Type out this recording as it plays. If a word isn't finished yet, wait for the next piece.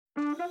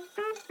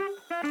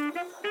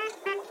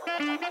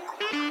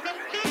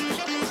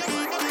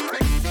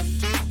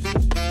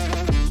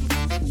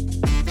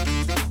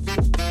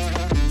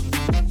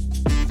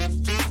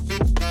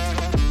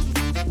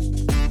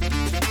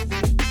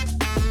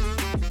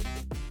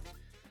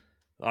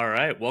All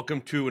right.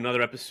 Welcome to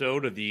another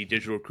episode of the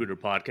Digital Recruiter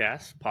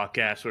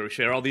podcast where we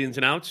share all the ins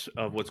and outs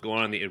of what's going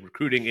on in the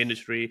recruiting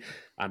industry.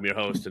 I'm your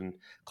host and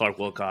Clark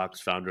Wilcox,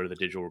 founder of the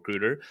Digital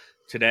Recruiter.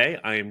 Today,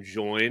 I am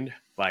joined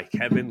by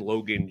Kevin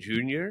Logan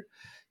Jr.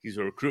 He's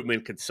a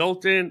recruitment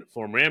consultant,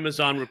 former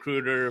Amazon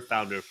recruiter,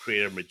 founder of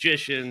Creative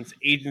Magicians,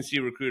 agency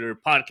recruiter,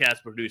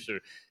 podcast producer,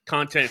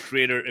 content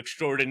creator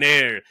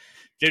extraordinaire,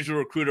 digital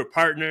recruiter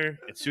partner,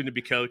 and soon to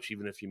be coach.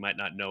 Even if you might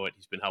not know it,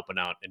 he's been helping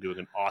out and doing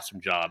an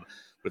awesome job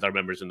with our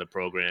members in the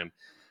program.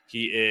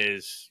 He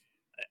is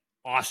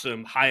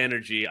awesome, high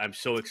energy. I'm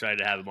so excited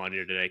to have him on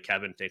here today.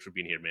 Kevin, thanks for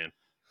being here, man.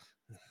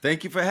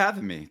 Thank you for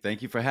having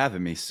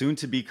me. Soon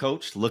to be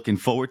coached. Looking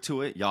forward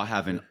to it. Y'all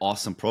have an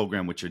awesome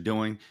program, what you're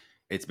doing.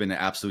 It's been an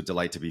absolute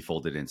delight to be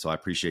folded in. So I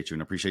appreciate you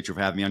and appreciate you for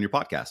having me on your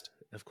podcast.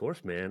 Of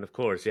course, man. Of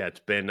course. Yeah, it's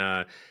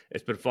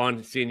been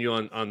fun seeing you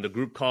on the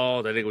group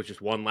calls. I think it was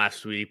just one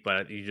last week,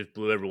 but you just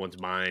blew everyone's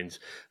minds.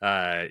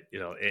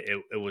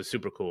 It was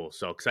super cool.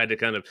 So excited to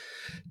kind of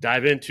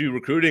dive into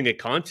recruiting and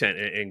content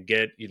and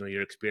get,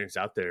 your experience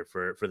out there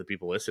for the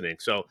people listening.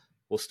 So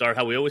we'll start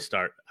how we always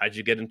start. How'd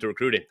you get into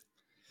recruiting?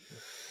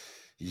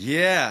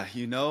 Yeah,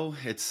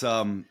 it's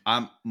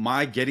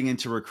my getting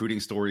into recruiting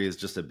story is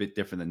just a bit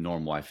different than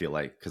normal, I feel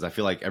like, because I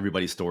feel like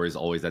everybody's story is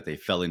always that they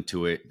fell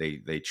into it,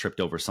 they tripped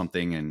over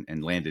something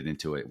and landed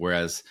into it.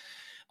 Whereas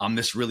I'm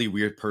this really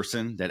weird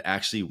person that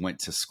actually went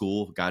to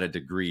school, got a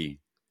degree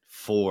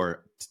to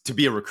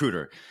be a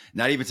recruiter,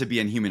 not even to be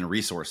in human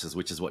resources,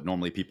 which is what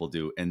normally people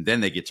do, and then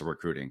they get to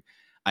recruiting.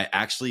 I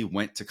actually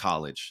went to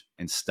college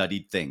and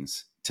studied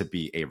things to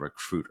be a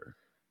recruiter.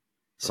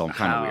 So I'm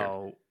kind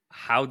of weird.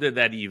 How did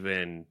that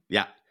even?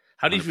 Yeah.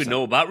 How did you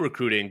know about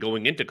recruiting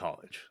going into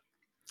college?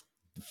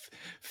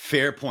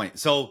 Fair point.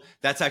 So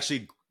that's actually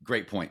a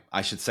great point.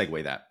 I should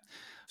segue that.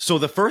 So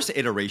the first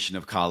iteration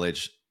of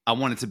college, I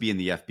wanted to be in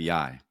the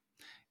FBI.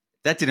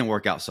 That didn't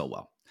work out so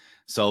well.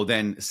 So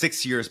then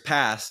 6 years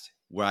passed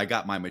where I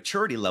got my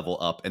maturity level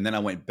up, and then I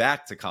went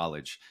back to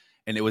college.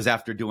 And it was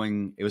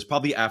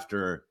probably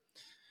after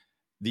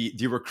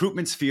the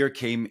recruitment sphere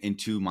came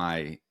into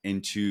my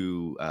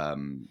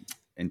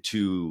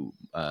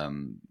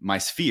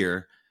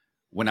sphere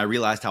when I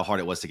realized how hard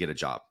it was to get a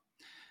job.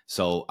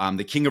 So I'm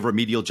the king of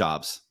remedial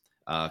jobs,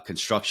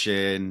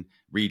 construction,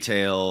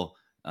 retail,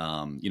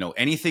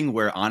 anything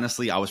where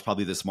honestly I was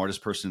probably the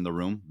smartest person in the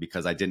room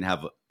because I didn't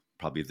have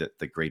probably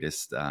the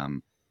greatest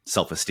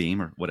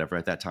self-esteem or whatever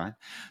at that time.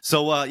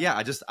 So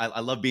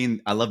I love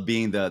being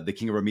the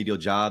king of remedial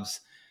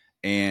jobs.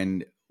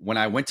 And when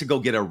I went to go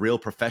get a real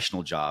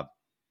professional job,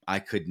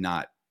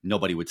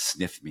 nobody would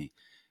sniff me.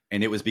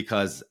 And it was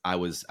because I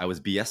was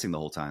BSing the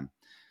whole time.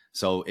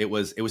 So it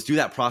was through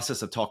that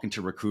process of talking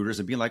to recruiters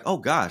and being like, oh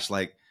gosh,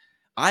 like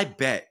I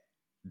bet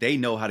they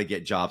know how to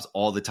get jobs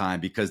all the time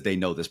because they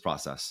know this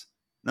process.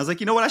 And I was like,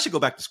 you know what? I should go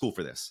back to school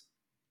for this.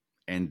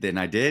 And then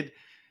I did.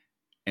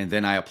 And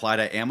then I applied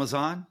at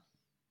Amazon.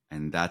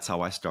 And that's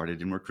how I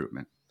started in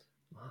recruitment.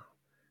 Wow.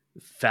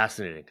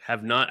 Fascinating.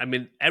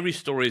 Every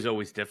story is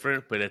always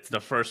different, but it's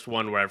the first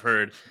one where I've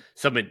heard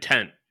some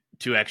intent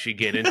to actually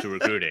get into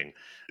recruiting.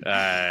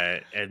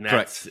 And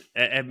that's,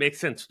 it makes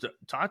sense.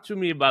 Talk to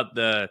me about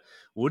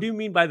what do you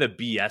mean by the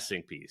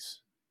BSing piece?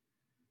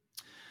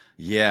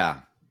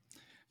 Yeah.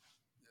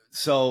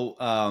 So,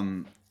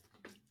 and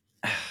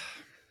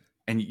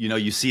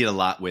you see it a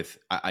lot with,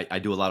 I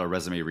do a lot of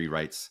resume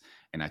rewrites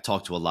and I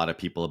talk to a lot of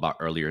people about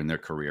earlier in their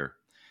career.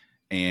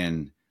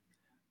 And,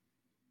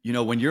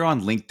 when you're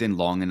on LinkedIn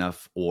long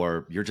enough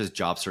or you're just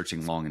job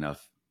searching long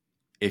enough,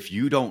 if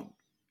you don't,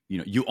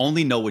 you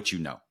only know what you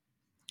know.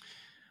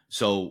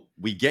 So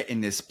we get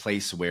in this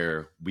place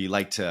where we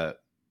like to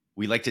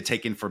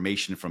take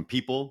information from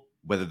people,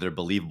 whether they're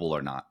believable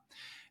or not.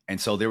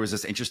 And so there was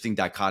this interesting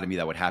dichotomy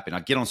that would happen.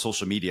 I'd get on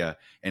social media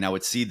and I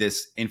would see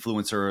this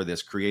influencer or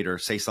this creator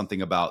say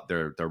something about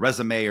their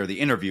resume or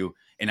the interview,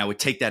 and I would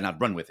take that and I'd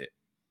run with it.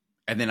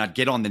 And then I'd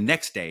get on the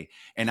next day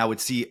and I would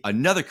see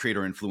another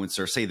creator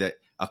influencer say that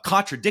a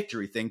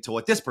contradictory thing to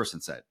what this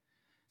person said.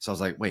 So I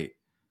was like, wait,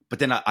 but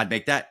then I'd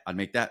make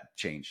that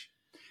change.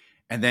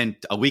 And then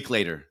a week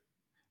later,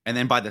 and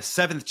then by the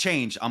seventh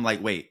change, I'm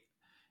like, wait,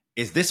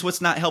 is this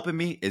what's not helping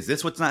me? Is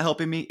this what's not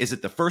helping me? Is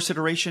it the first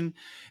iteration?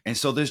 And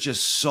so there's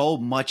just so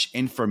much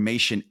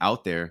information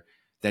out there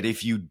that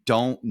if you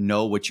don't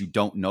know what you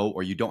don't know,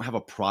 or you don't have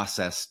a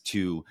process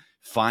to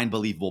find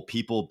believable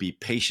people, be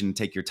patient,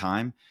 take your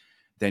time,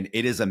 then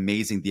it is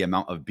amazing the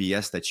amount of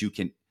BS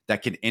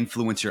that can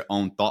influence your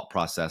own thought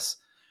process,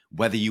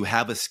 whether you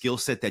have a skill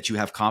set that you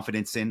have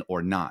confidence in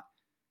or not,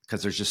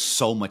 because there's just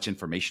so much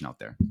information out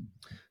there.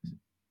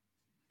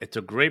 It's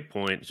a great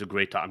point. It's a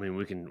great talk.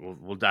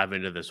 We'll dive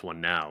into this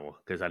one now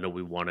because I know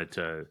we wanted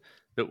to.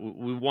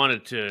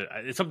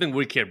 It's something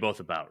we care both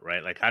about,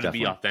 right? Like how to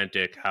be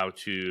authentic, how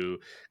to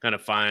kind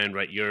of find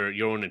your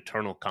own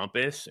internal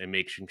compass and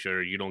making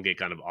sure you don't get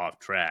kind of off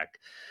track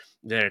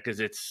there, because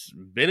it's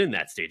been in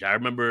that stage. I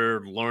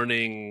remember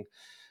learning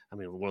I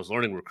mean, was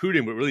learning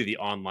recruiting, but really the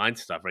online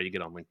stuff, right? You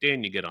get on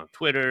LinkedIn, you get on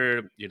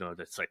Twitter,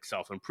 that's like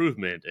self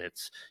improvement.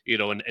 It's,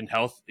 in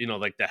health,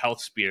 like the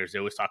health spheres, they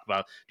always talk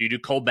about, do you do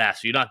cold baths?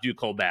 Do you not do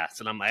cold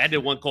baths? And I'm like, I did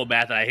one cold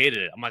bath and I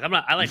hated it. I'm like,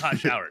 I like hot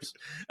showers,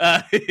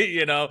 but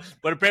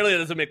apparently it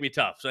doesn't make me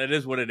tough. So it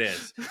is what it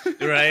is.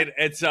 Right.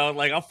 And so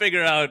like, I'll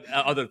figure out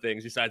other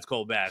things besides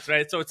cold baths.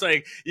 Right. So it's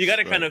like, you got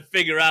to kind of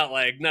figure out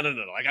like, no,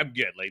 like I'm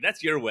good. Like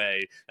that's your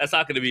way. That's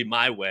not going to be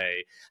my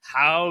way.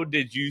 How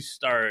did you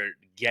start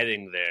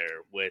getting there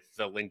with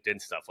the LinkedIn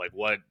stuff? Like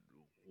what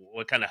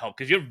kind of help?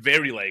 Because you're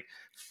very like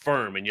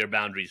firm in your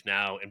boundaries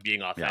now and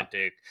being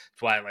authentic. Yeah.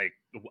 That's why like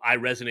I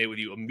resonate with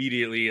you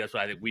immediately. That's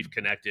why I think we've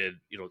connected,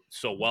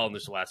 so well in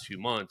this last few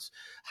months.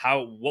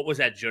 What was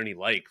that journey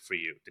like for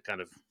you to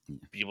kind of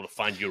be able to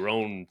find your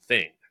own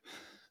thing?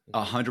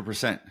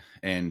 100%.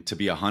 And to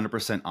be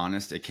 100%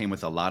 honest, it came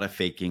with a lot of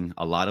faking,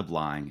 a lot of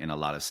lying, and a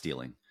lot of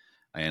stealing.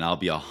 And I'll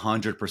be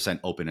 100%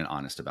 open and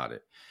honest about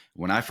it.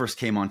 When I first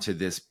came onto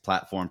this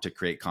platform to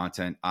create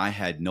content, I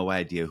had no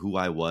idea who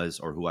I was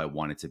or who I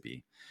wanted to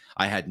be.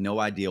 I had no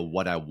idea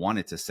what I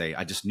wanted to say.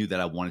 I just knew that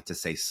I wanted to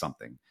say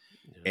something.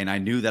 Yeah. And I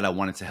knew that I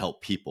wanted to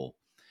help people.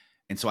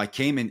 And so I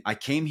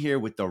came here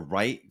with the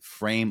right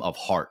frame of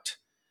heart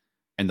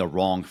and the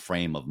wrong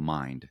frame of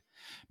mind.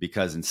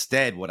 Because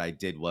instead, what I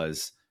did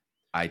was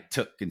I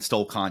took and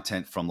stole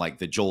content from like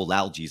the Joel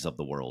Alges of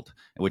the world,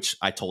 which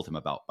I told him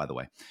about, by the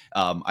way.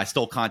 I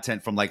stole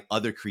content from like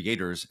other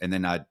creators, and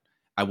then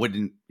I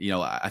wouldn't,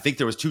 I think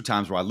there was 2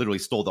 times where I literally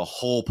stole the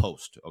whole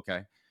post.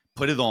 Okay,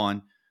 put it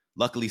on.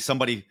 Luckily,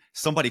 somebody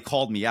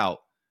called me out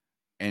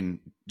and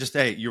just,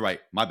 hey, you're right,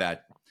 my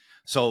bad.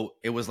 So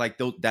it was like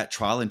that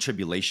trial and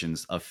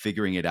tribulations of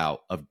figuring it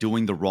out, of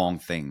doing the wrong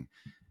thing,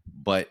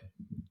 but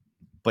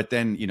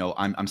then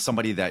I'm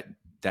somebody that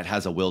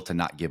has a will to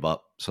not give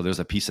up. So there's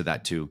a piece of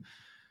that too.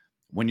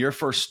 When you're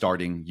first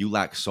starting, you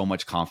lack so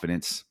much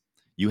confidence.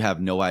 You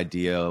have no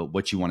idea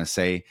what you want to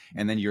say.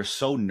 And then you're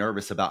so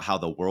nervous about how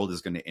the world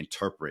is going to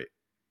interpret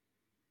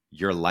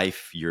your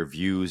life, your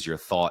views, your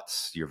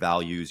thoughts, your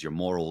values, your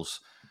morals,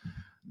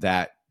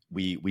 that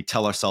we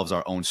tell ourselves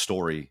our own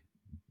story,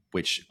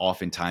 which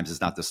oftentimes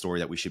is not the story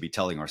that we should be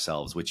telling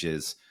ourselves, which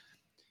is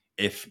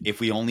if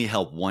we only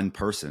help one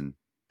person,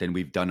 then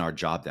we've done our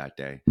job that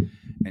day.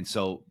 And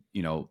so,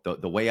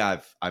 the way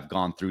I've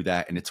gone through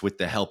that, and it's with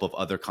the help of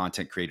other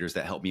content creators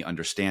that help me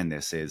understand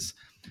this, is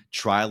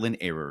trial and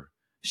error,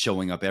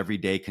 showing up every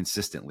day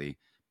consistently,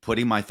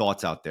 putting my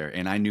thoughts out there.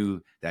 And I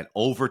knew that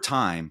over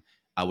time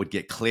I would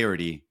get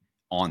clarity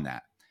on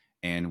that.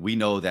 And we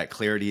know that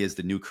clarity is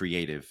the new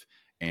creative.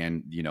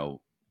 And,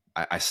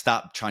 I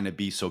stopped trying to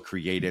be so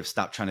creative,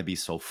 stopped trying to be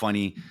so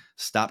funny,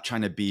 stopped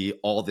trying to be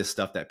all this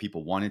stuff that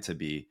people wanted to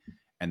be.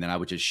 And then I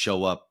would just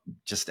show up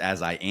just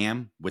as I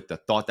am with the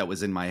thought that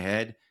was in my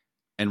head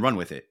and run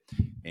with it.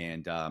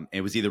 And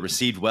it was either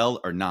received well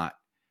or not.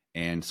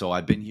 And so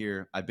I've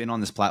been on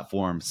this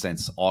platform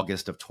since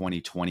August of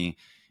 2020.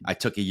 I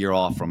took a year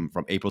off from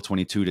April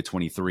 22 to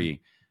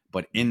 23.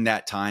 But in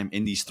that time,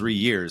 in these 3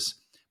 years,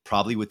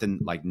 probably within,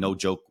 like, no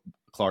joke,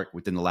 Clark,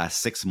 within the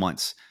last 6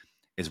 months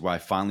is where I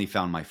finally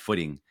found my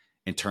footing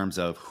in terms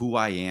of who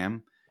I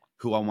am,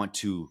 who I want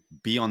to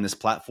be on this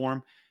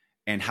platform,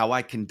 and how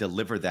I can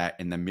deliver that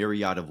in the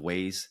myriad of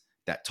ways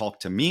that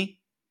talk to me,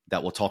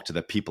 that will talk to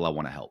the people I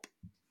want to help.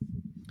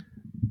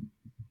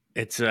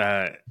 It's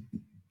a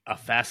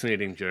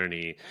fascinating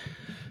journey.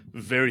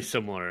 Very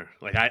similar.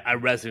 Like I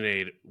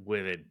resonate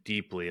with it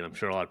deeply, and I'm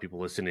sure a lot of people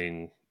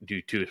listening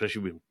do too,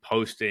 especially when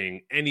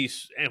posting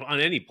on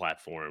any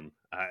platform.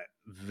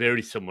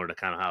 Very similar to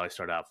kind of how I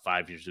started out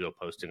 5 years ago,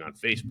 posting on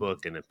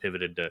Facebook, and then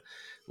pivoted to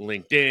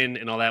LinkedIn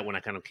and all that when I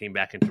kind of came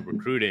back into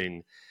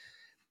recruiting.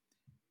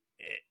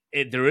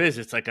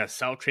 It's like a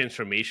self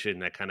transformation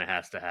that kind of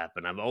has to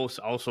happen. I've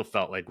also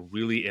felt like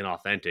really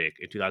inauthentic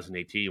in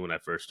 2018 when I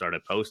first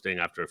started posting.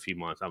 After a few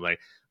months, I'm like,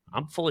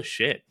 I'm full of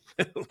shit.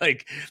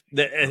 Like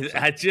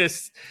that's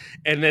just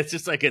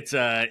like, it's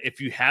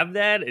if you have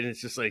that, and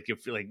it's just like,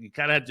 if like you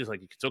kind of just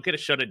like, it's okay to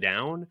shut it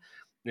down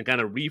and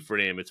kind of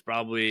reframe. It's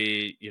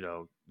probably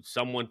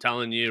someone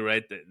telling you,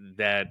 right,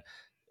 that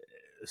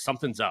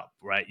something's up,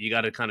 right? You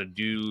got to kind of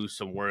do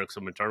some work,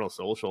 some internal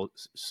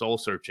soul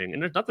searching,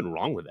 and there's nothing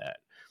wrong with that.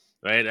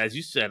 Right. As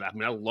you said, I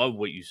mean, I love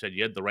what you said.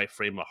 You had the right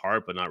frame of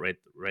heart, but not right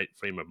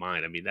frame of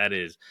mind. I mean, that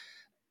is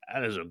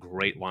a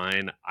great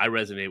line. I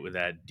resonate with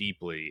that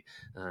deeply.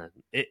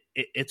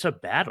 It's a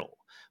battle.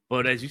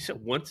 But as you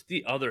said, once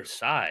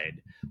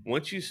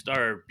you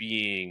start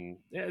being,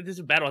 this is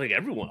a battle I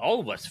think all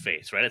of us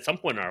face, right? At some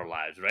point in our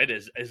lives, right?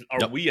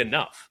 Are we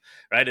enough,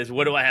 right?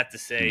 What do I have to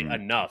say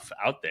enough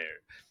out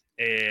there?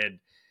 And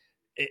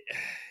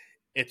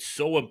it's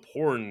so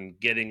important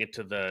getting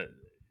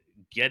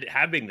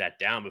having that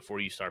down before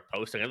you start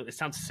posting. It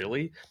sounds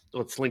silly.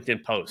 Well, it's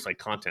LinkedIn posts, like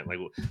content. Like,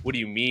 what do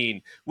you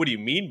mean? What do you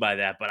mean by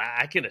that? But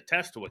I can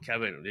attest to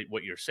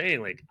what you're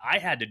saying. Like, I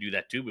had to do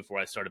that too before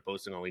I started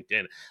posting on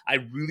LinkedIn. I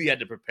really had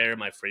to prepare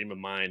my frame of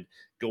mind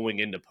going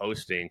into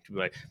posting to be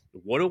like,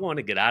 what do I want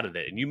to get out of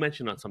it? And you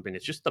mentioned on something,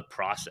 it's just the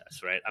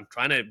process, right? I'm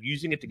trying to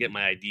using it to get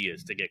my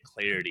ideas, to get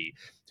clarity,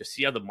 to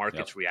see how the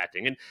market's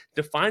reacting, and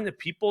to find the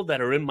people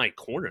that are in my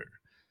corner.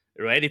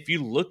 Right. If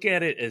you look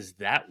at it as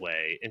that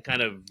way and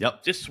kind of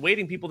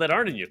dissuading people that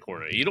aren't in your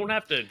corner, you don't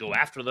have to go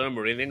after them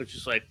or anything. It's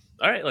just like,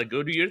 all right, like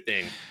go do your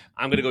thing.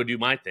 I'm going to go do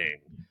my thing.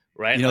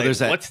 Right. You know,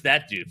 like, what's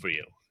that do for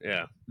you?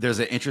 Yeah. There's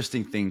an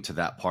interesting thing to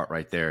that part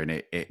right there.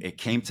 And it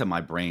came to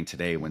my brain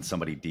today when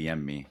somebody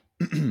DM'd me.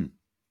 And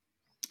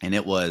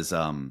it was,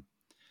 I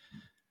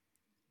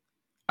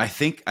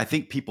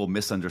think people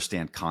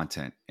misunderstand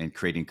content and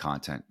creating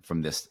content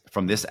from this.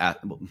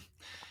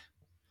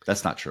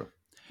 That's not true.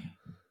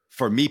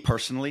 For me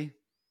personally,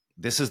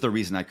 this is the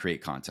reason I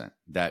create content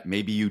that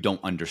maybe you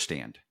don't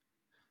understand.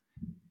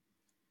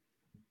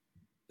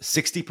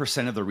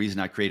 60% of the reason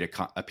I create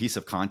a piece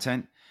of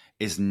content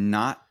is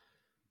not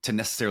to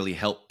necessarily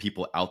help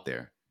people out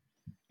there.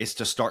 It's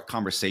to start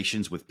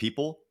conversations with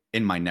people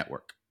in my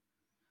network.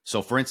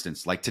 So for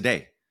instance, like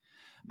today,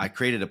 I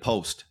created a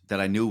post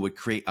that I knew would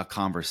create a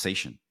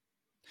conversation.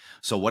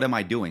 So what am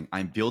I doing?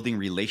 I'm building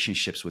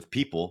relationships with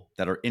people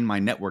that are in my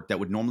network that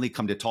would normally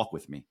come to talk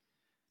with me.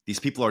 These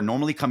people are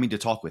normally coming to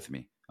talk with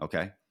me.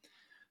 Okay.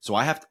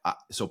 So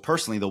so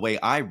personally, the way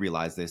I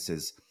realize this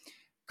is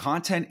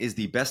content is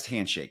the best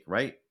handshake,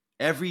 right?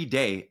 Every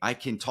day I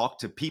can talk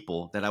to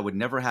people that I would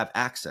never have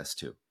access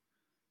to.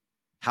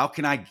 How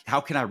can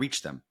I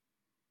reach them?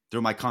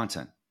 Through my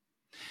content.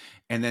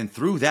 And then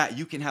through that,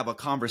 you can have a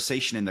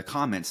conversation in the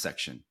comment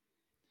section.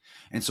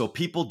 And so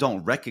people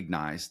don't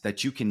recognize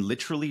that you can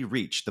literally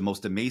reach the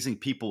most amazing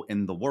people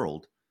in the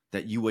world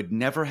that you would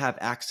never have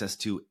access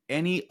to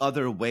any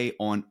other way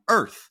on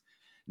earth.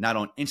 Not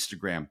on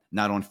Instagram,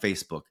 not on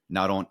Facebook,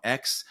 not on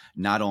X,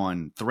 not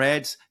on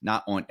Threads,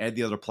 not on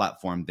any other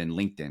platform than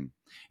LinkedIn.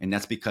 And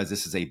that's because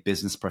this is a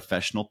business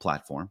professional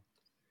platform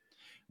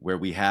where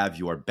we have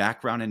your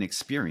background and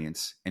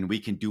experience, and we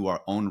can do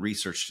our own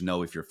research to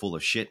know if you're full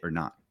of shit or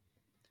not.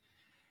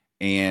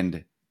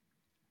 And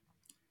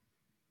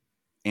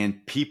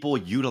people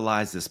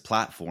utilize this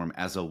platform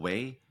as a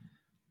way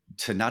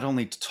to not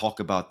only to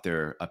talk about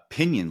their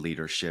opinion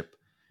leadership,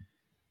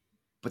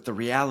 but the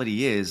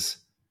reality is,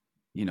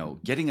 you know,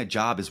 getting a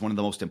job is one of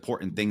the most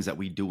important things that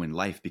we do in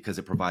life because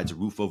it provides a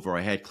roof over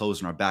our head,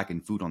 clothes on our back,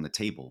 and food on the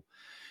table.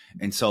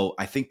 And so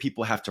I think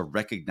people have to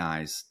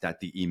recognize that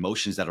the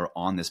emotions that are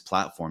on this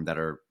platform that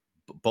are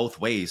both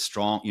ways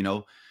strong, you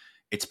know,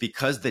 it's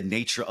because the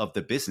nature of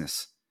the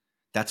business.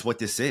 That's what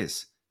this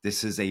is.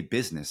 This is a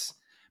business,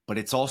 but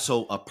it's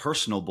also a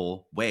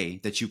personable way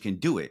that you can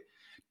do it.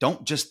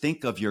 Don't just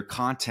think of your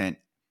content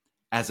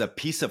as a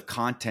piece of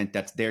content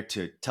that's there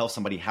to tell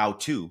somebody how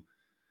to.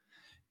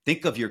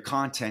 Think of your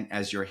content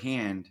as your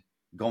hand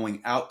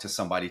going out to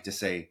somebody to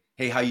say,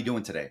 hey, how you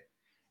doing today?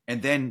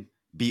 And then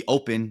be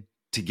open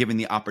to giving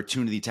the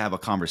opportunity to have a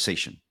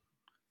conversation.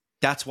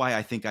 That's why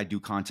I think I do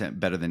content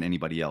better than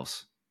anybody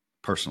else,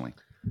 personally.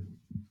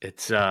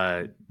 It's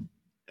a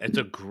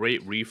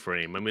great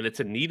reframe. I mean, it's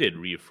a needed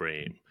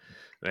reframe,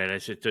 right? I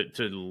said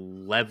to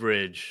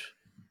leverage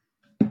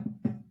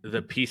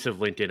the piece of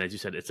LinkedIn, as you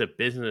said, it's a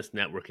business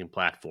networking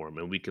platform,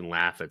 and we can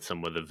laugh at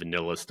some of the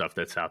vanilla stuff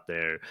that's out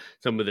there,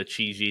 some of the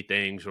cheesy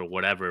things or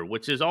whatever,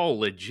 which is all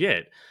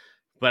legit.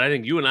 But I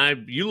think you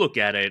look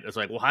at it as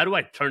like, well, how do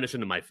I turn this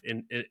into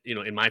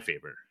in my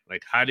favor?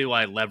 Like, how do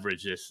I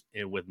leverage this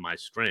with my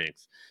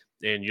strengths?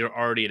 And you're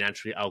already an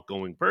actually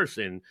outgoing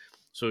person.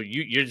 So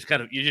you're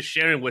just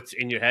sharing what's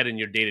in your head in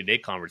your day-to-day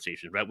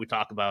conversations, right? We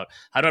talk about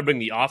how do I bring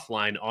the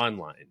offline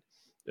online,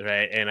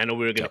 right? And I know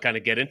we were going to kind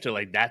of get into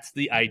like that's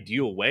the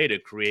ideal way to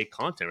create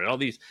content, right? All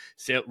these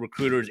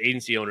recruiters,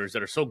 agency owners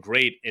that are so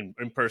great in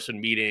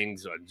in-person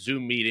meetings, on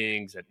Zoom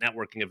meetings, at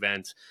networking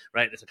events,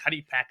 right? It's like how do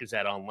you package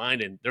that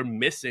online? And they're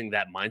missing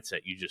that mindset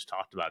you just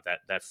talked about,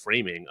 that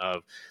framing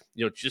of,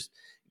 you know, just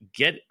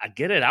get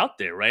it out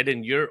there, right?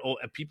 And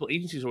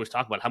agencies always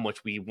talk about how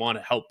much we want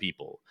to help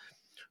people,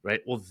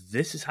 right? Well,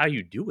 this is how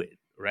you do it.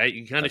 Right,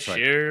 you kind of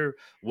share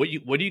what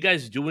are you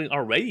guys doing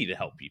already to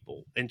help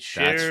people, and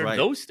share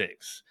those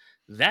things.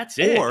 That's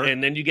it,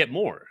 and then you get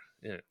more.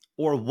 Yeah.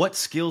 Or what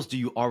skills do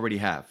you already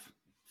have?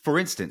 For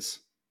instance,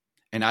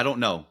 and I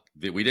don't know,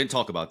 we didn't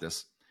talk about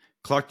this.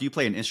 Clark, do you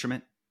play an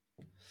instrument?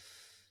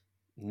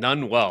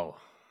 None well.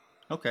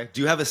 Okay.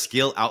 Do you have a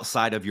skill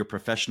outside of your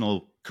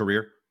professional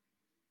career?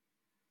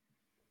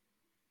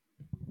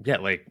 Yeah,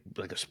 like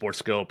a sports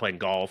skill, playing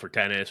golf or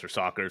tennis or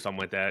soccer or something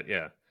like that.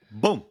 Yeah.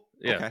 Boom.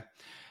 Yeah. Okay.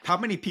 How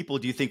many people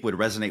do you think would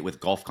resonate with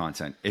golf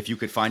content if you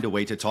could find a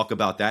way to talk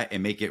about that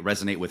and make it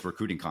resonate with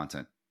recruiting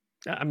content?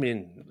 I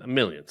mean,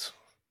 millions.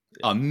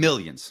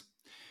 Millions.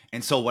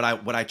 And so what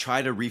I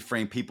try to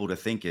reframe people to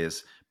think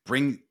is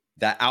bring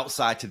that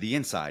outside to the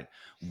inside.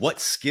 What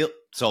skill?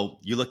 So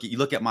you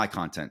look at my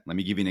content. Let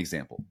me give you an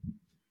example.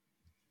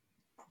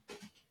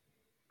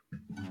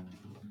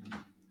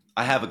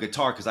 I have a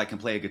guitar because I can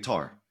play a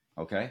guitar.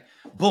 Okay.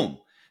 Boom.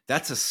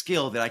 That's a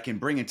skill that I can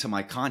bring into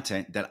my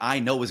content that I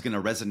know is going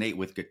to resonate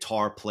with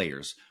guitar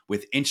players,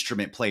 with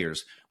instrument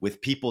players,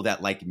 with people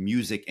that like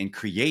music and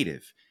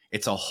creative.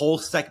 It's a whole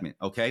segment.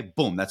 Okay.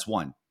 Boom. That's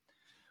one.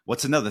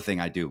 What's another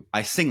thing I do?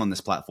 I sing on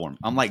this platform.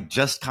 I'm like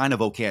just kind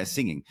of okay at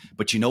singing.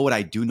 But you know what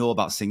I do know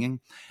about singing?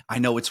 I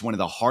know it's one of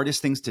the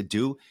hardest things to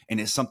do, and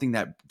it's something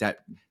that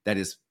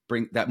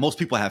most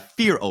people have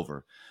fear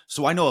over.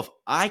 So I know if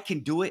I can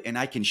do it and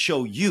I can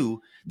show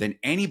you, then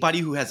anybody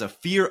who has a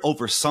fear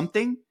over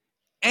something,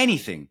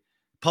 anything,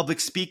 public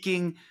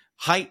speaking,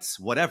 heights,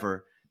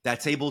 whatever,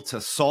 that's able to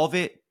solve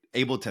it,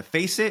 able to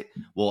face it,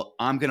 well,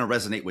 I'm going to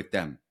resonate with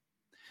them.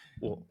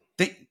 Well,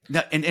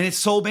 And it's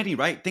so many,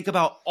 right? Think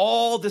about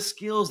all the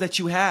skills that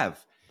you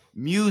have: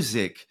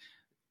 music,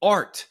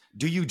 art.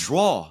 Do you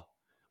draw?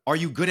 Are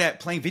you good at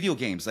playing video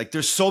games? Like,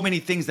 there's so many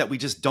things that we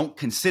just don't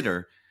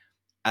consider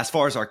as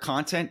far as our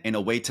content in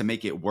a way to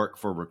make it work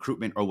for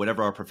recruitment or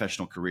whatever our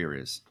professional career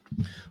is.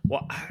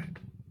 well,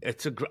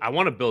 I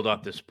want to build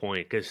off this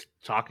point because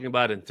talking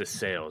about into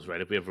sales,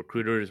 right? If we have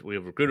recruiters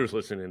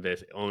listening to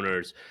this,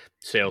 owners,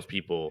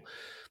 salespeople.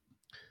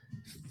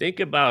 Think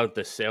about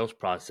the sales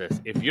process.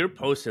 If you're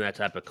posting that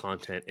type of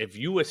content, if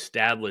you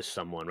establish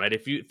someone, right?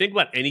 If you think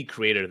about any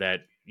creator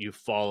that you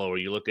follow or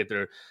you look at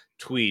their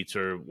tweets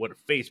or what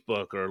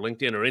Facebook or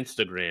LinkedIn or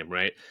Instagram,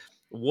 right?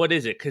 What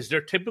is it? Because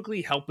they're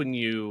typically helping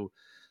you.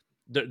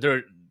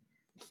 They're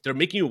they're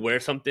making you aware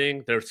of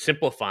something, they're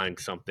simplifying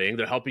something,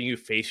 they're helping you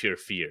face your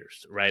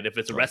fears, right? If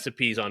it's Right.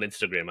 recipes on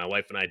Instagram, my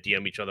wife and I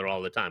DM each other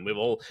all the time. We have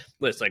a whole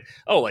list like,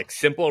 oh, like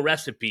simple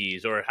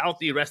recipes or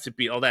healthy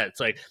recipe, all that. It's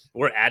like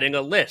we're adding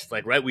a list,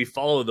 like, right? We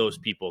follow those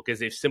people because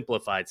they've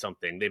simplified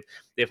something.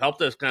 They've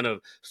helped us kind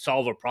of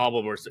solve a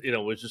problem, or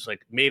it's just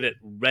like made it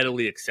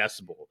readily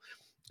accessible.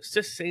 It's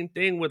the same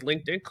thing with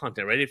LinkedIn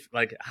content, right? If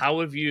like,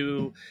 how have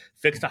you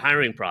fixed the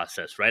hiring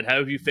process, right? How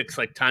have you fixed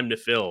like time to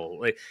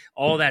fill, like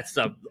all that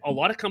stuff? A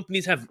lot of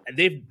companies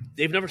they've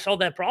never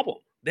solved that problem.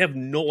 They have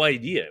no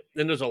idea.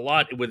 And there's a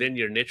lot within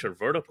your niche or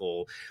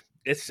vertical.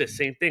 It's the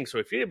same thing. So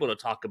if you're able to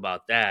talk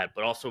about that,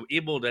 but also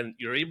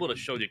you're able to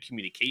show your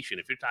communication.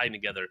 If you're tying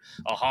together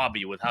a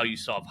hobby with how you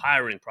solve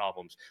hiring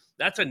problems,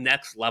 that's a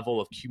next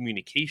level of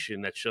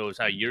communication that shows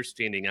how you're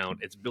standing out.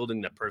 It's building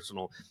the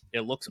personal.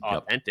 It looks Yep.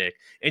 authentic,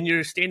 and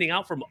you're standing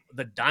out from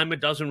the dime a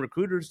dozen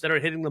recruiters that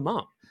are hitting them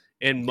up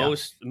in Yeah.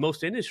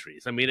 most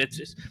industries. I mean,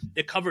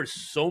 it covers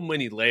so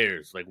many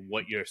layers, like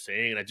what you're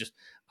saying. And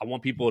I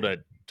want people to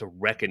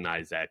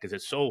recognize that because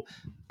it's so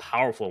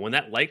powerful. When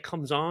that light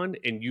comes on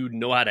and you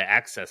know how to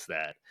access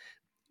that,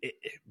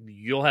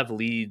 you'll have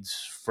leads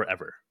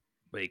forever.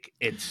 Like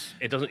it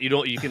doesn't, you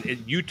don't, you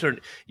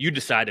can, you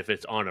decide if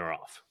it's on or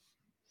off.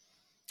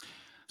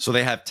 So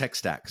they have tech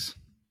stacks,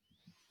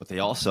 but they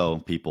also,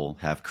 people,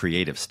 have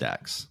creative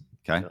stacks.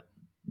 Okay. Yep.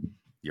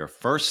 Your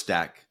first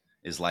stack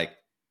is like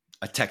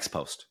a text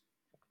post.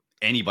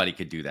 Anybody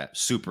could do that.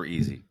 Super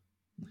easy.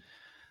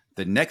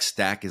 The next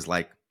stack is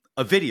like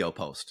a video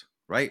post,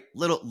 right?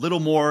 Little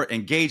more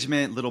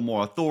engagement, little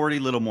more authority,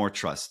 little more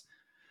trust.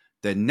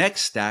 The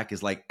next stack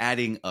is like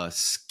adding a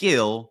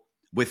skill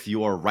with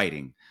your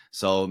writing.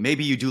 So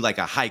maybe you do like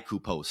a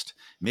haiku post.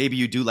 Maybe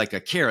you do like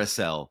a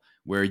carousel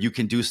where you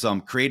can do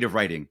some creative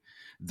writing.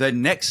 The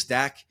next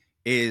stack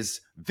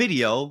is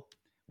video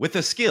with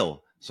a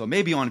skill. So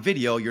maybe on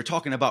video, you're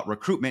talking about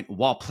recruitment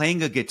while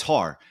playing a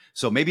guitar.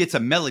 So maybe it's a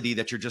melody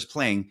that you're just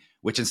playing,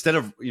 which instead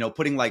of,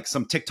 putting like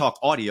some TikTok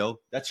audio,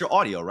 that's your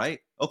audio, right?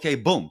 Okay,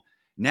 boom.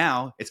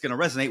 Now it's going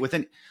to resonate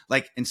within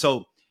and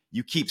so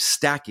you keep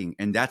stacking,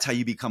 and that's how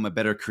you become a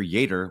better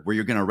creator, where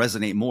you're going to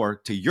resonate more,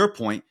 to your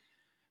point,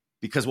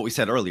 because what we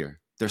said earlier,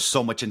 there's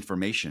so much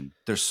information,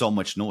 there's so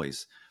much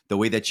noise. The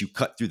way that you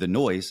cut through the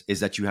noise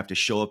is that you have to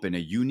show up in a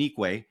unique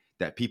way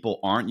that people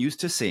aren't used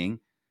to seeing,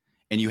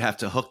 and you have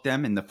to hook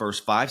them in the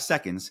first 5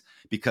 seconds,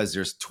 because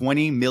there's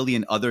 20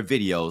 million other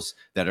videos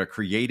that are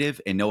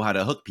creative and know how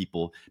to hook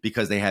people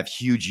because they have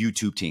huge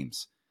YouTube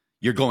teams.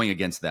 You're going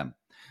against them.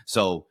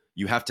 So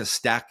you have to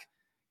stack.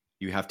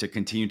 You have to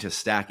continue to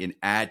stack and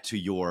add to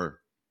your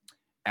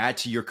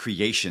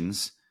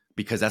creations,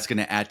 because that's going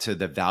to add to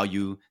the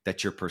value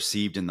that you're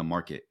perceived in the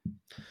market.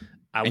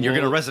 And you're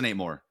going to resonate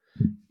more.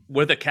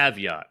 With a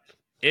caveat,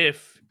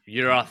 if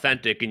you're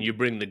authentic and you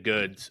bring the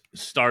goods,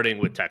 starting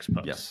with text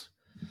posts. Yes,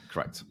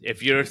 correct.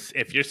 If you're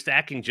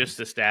stacking just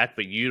to stack,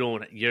 but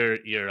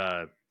you're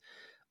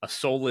a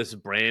soulless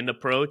brand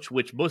approach,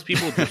 which most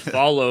people just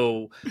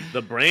follow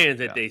the brands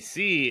that they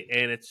see,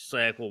 and it's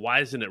like, well,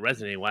 why isn't it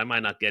resonating? Why am I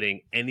not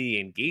getting any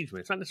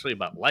engagement? It's not necessarily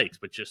about likes,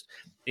 but just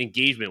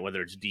engagement,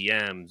 whether it's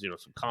DMs,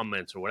 some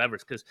comments or whatever.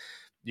 It's because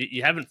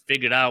you haven't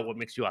figured out what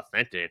makes you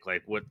authentic,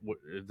 like what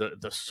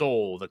the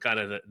soul, the kind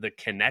of the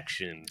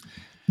connection,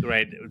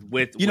 right,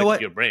 with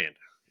your brand.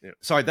 Yeah.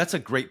 Sorry, that's a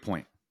great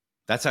point.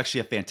 That's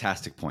actually a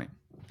fantastic point.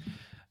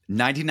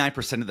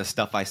 99% of the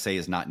stuff I say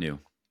is not new.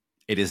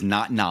 It is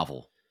not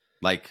novel.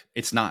 Like,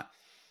 it's not.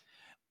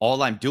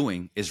 All I'm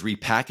doing is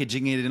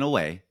repackaging it in a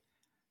way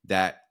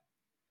that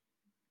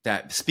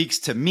that speaks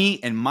to me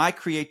and my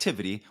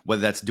creativity,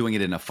 whether that's doing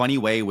it in a funny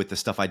way with the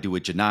stuff I do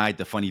with Janai,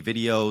 the funny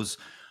videos,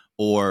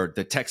 or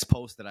the text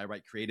posts that I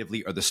write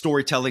creatively, or the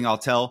storytelling I'll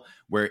tell,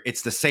 where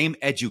it's the same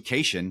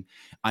education.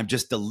 I'm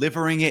just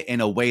delivering it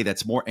in a way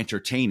that's more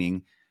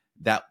entertaining,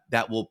 that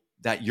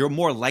you're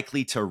more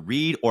likely to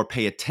read or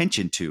pay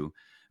attention to,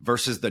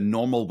 versus the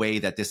normal way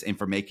that this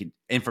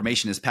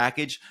information is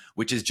packaged,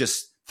 which is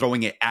just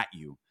throwing it at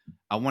you.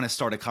 I want to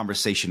start a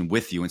conversation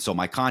with you. And so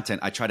my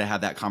content, I try to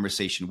have that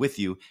conversation with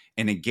you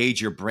and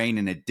engage your brain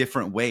in a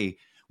different way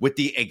with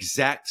the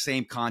exact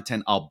same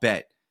content, I'll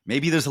bet.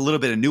 Maybe there's a little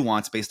bit of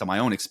nuance based on my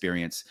own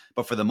experience,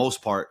 but for the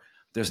most part,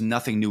 there's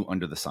nothing new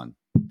under the sun.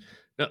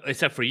 No,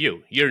 except for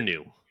you. You're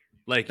new.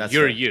 Like, That's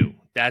you're fair. you.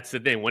 That's the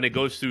thing. When it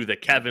goes through the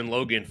Kevin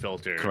Logan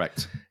filter,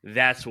 Correct.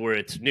 that's where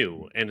it's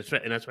new. And that's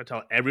what I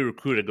tell every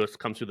recruiter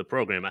comes through the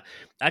program.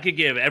 I could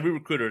give every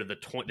recruiter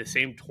the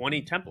same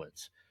 20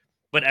 templates,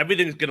 but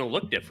everything's going to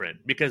look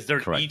different because they're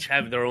Correct. each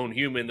have their own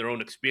human, their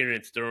own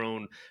experience, their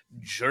own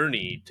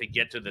journey to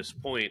get to this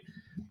point.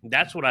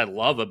 That's what I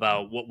love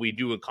about what we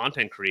do in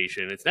content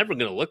creation. It's never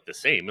going to look the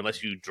same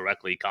unless you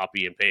directly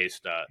copy and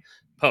paste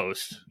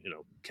post,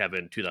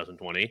 Kevin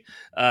 2020.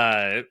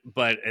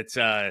 But it's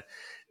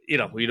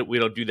we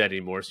don't do that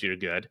anymore, so you're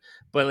good.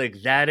 But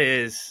like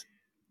that's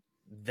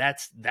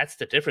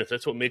the difference.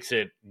 That's what makes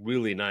it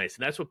really nice,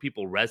 and that's what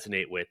people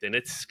resonate with. And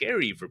it's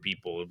scary for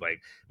people.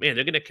 Like, man,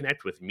 they're going to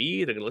connect with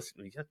me. They're going to listen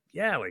to me.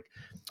 Yeah, like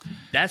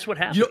that's what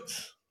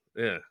happens.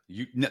 Yeah.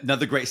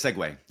 Another great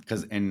segue,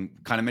 and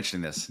kind of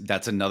mentioning this,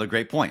 that's another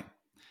great point,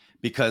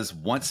 because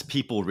once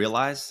people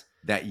realize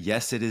that,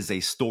 yes, it is a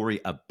story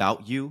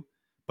about you,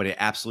 but it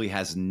absolutely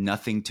has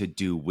nothing to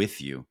do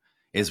with you,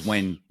 is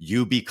when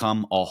you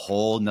become a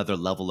whole nother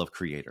level of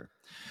creator.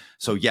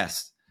 So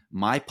yes,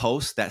 my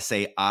posts that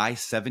say I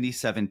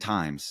 77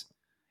 times,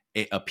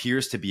 it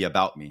appears to be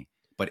about me.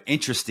 But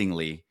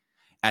interestingly,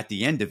 at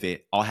the end of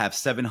it, I'll have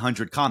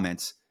 700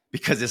 comments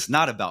because it's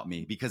not about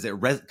me, because I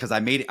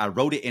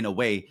wrote it in a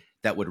way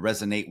that would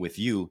resonate with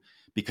you,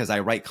 because I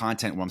write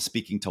content where I'm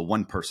speaking to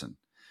one person.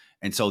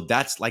 And so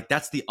that's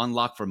the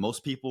unlock for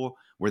most people,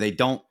 where they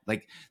don't,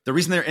 like, the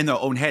reason they're in their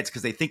own heads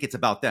because they think it's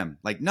about them.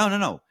 Like,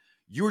 no.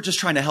 You were just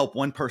trying to help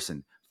one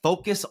person.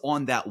 Focus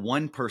on that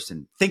one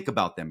person. Think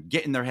about them.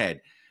 Get in their head.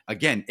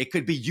 Again, it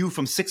could be you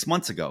from 6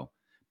 months ago.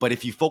 But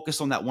if you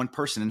focus on that one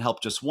person and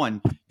help just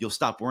one, you'll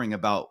stop worrying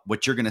about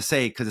what you're going to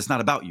say, because it's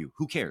not about you.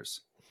 Who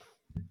cares?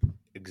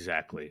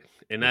 Exactly.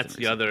 And that's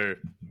the other.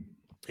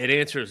 It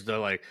answers the,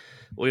 like,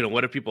 well,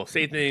 what if people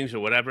say things or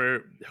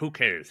whatever? Who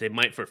cares? They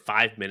might for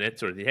 5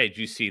 minutes, or, hey, did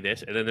you see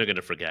this? And then they're going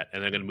to forget,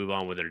 and they're going to move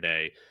on with their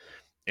day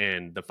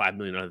and the 5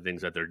 million other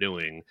things that they're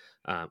doing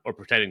or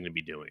pretending to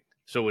be doing.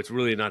 So it's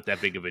really not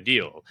that big of a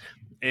deal.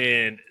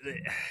 And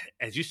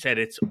as you said,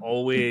 it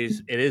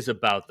is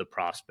about the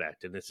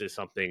prospect. And this is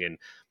something in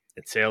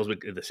sales,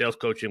 the sales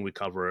coaching, we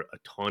cover a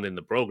ton in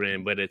the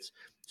program, but it's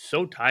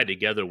so tied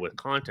together with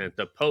content.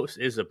 The post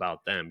is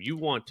about them. You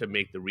want to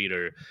make the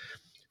reader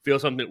feel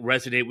something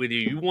resonate with you.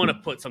 You want to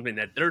put something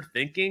that they're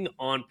thinking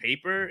on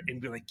paper and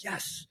be like,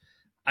 yes,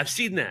 I've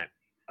seen that.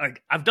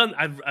 Like,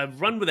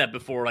 I've run with that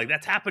before. Like,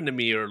 that's happened to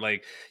me, or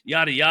like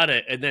yada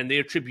yada. And then they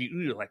attribute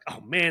you, like, oh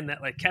man,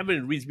 that, like,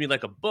 Kevin reads me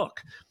like a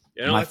book.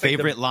 My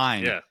favorite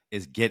line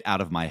is "Get out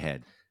of my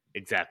head."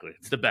 Exactly,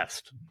 it's the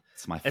best.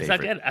 It's my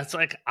favorite. It's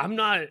like I'm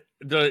not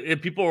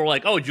people are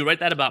like, oh, did you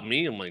write that about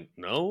me? I'm like,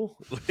 no.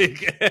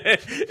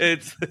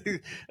 It's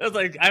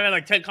like I had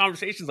like 10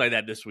 conversations like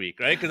that this week,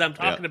 right? Because I'm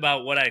talking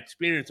about what I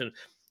experienced and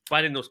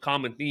finding those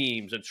common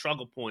themes and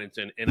struggle points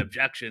and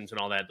objections and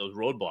all that, those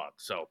roadblocks.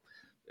 So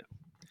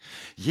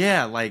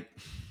yeah, like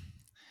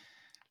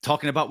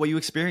talking about what you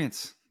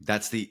experience.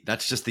 That's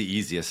just the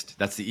easiest.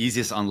 That's the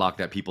easiest unlock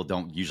that people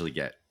don't usually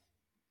get.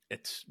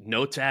 It's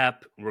Notes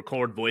app,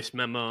 record voice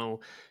memo.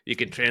 You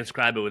can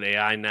transcribe it with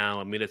AI now.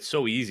 I mean, it's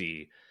so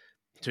easy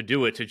to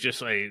do it, to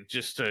just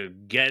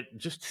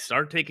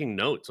start taking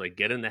notes, like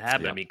get in the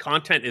habit. I mean,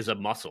 content is a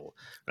muscle,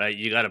 right?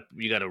 You gotta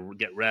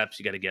get reps.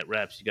 You gotta get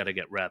reps.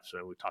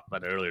 Right? We talked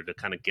about it earlier, to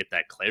kind of get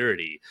that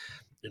clarity.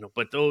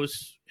 But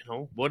those,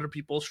 what are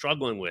people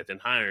struggling with in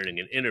hiring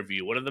and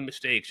interview? What are the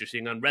mistakes you're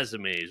seeing on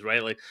resumes,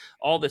 right? Like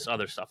all this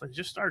other stuff, and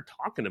just start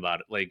talking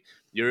about it, like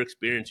your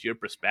experience, your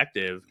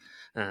perspective.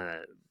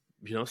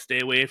 Stay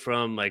away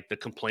from like the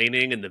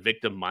complaining and the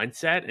victim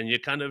mindset, and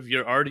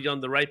you're already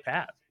on the right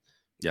path.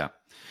 Yeah.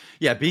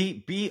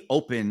 Be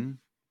open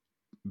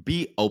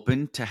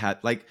to have,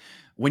 like,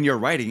 when you're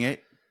writing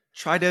it,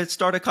 try to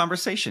start a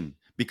conversation,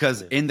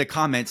 because in the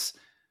comments,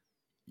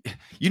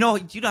 you know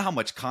how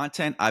much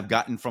content I've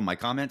gotten from my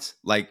comments.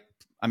 Like,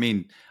 I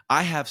mean,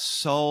 I have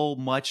so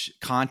much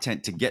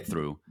content to get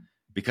through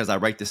because I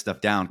write this stuff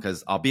down,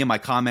 because I'll be in my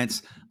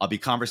comments, I'll be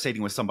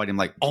conversating with somebody. I'm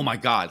like, oh my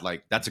God,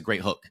 like that's a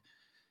great hook.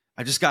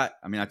 I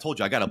told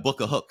you, I got a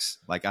book of hooks.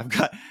 Like I've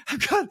got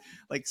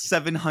like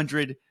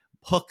 700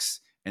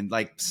 hooks and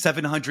like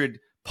 700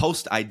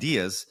 post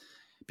ideas,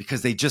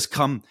 because they just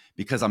come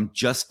because I'm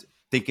just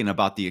thinking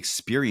about the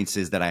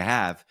experiences that I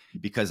have,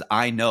 because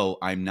I know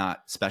I'm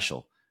not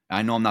special.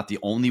 I know I'm not the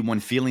only one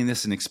feeling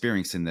this and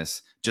experiencing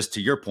this. Just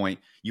to your point,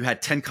 you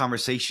had 10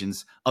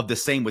 conversations of the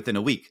same within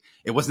a week.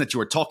 It wasn't that you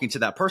were talking to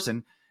that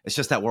person. It's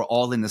just that we're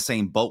all in the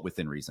same boat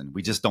within reason.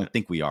 We just don't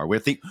think we are. We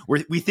think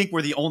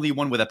we're the only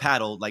one with a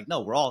paddle. Like, no,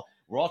 we're all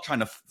trying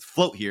to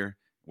float here,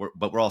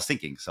 but we're all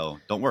sinking. So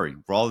don't worry.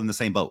 We're all in the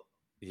same boat.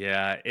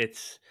 Yeah,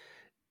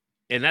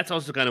 and that's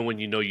also kind of when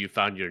you know you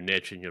found your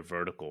niche and your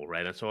vertical,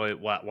 right? That's why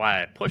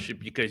I push it,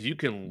 because you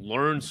can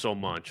learn so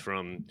much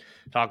from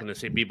talking to,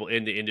 say, people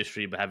in the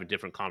industry, but having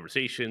different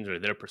conversations or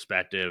their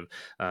perspective.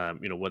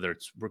 Whether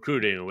it's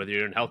recruiting or whether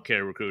you're in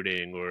healthcare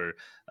recruiting or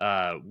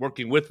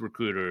working with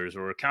recruiters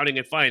or accounting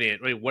and finance,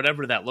 right?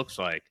 Whatever that looks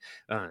like,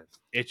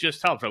 it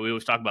just helps, right? We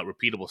always talk about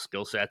repeatable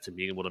skill sets and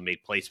being able to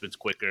make placements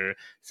quicker.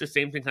 It's the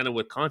same thing kind of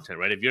with content,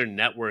 right? If your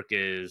network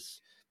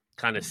is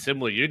kind of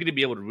similar, you're going to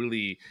be able to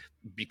really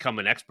become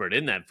an expert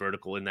in that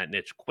vertical, in that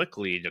niche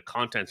quickly. The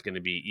content's going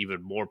to be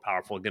even more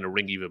powerful, going to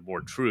ring even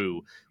more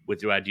true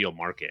with your ideal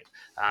market.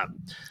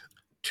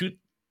 To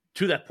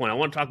that point, I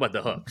want to talk about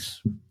the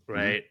hooks,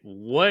 right?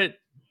 Mm-hmm.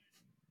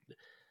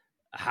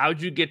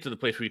 How'd you get to the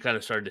place where you kind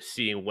of started to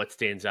seeing what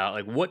stands out?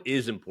 Like, what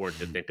is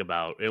important to think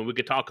about? And we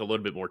could talk a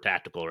little bit more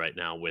tactical right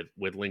now with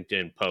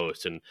LinkedIn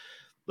posts, and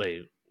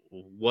like,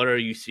 what are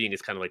you seeing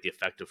as kind of like the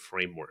effective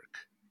framework,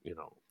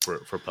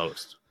 for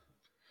posts?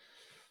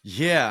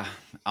 Yeah,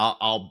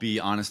 I'll be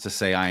honest to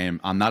say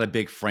I'm not a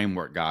big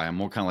framework guy. I'm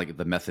more kind of like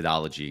the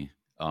methodology,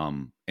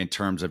 in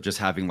terms of just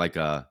having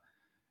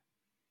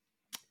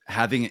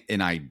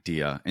an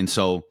idea. And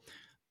so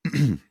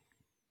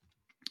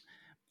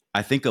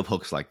I think of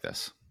hooks like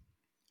this.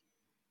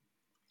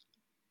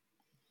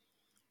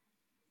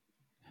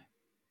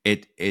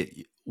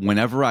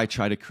 Whenever I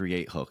try to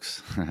create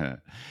hooks,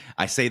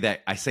 I say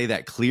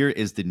that clear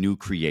is the new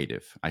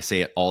creative. I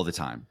say it all the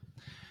time.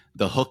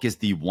 The hook is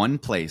the one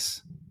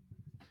place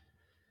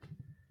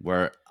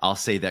where I'll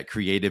say that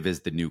creative is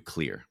the new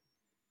clear.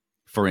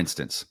 For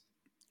instance,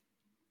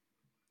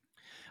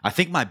 I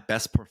think my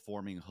best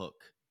performing hook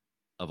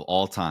of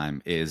all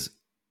time is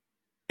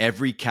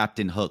every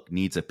Captain Hook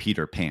needs a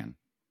Peter Pan.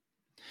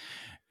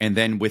 And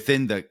then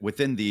within the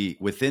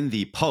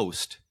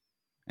post,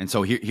 and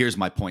so here's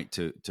my point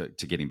to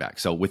getting back.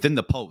 So within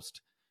the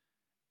post,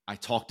 I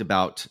talked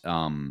about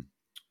the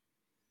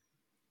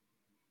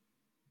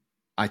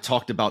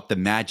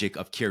magic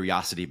of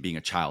curiosity being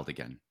a child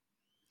again.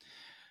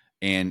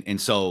 And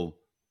so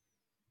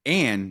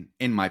in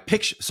my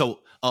picture,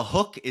 so a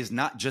hook is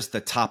not just the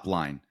top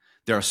line.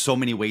 There are so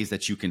many ways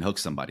that you can hook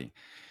somebody.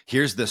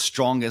 Here's the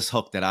strongest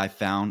hook that I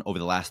found over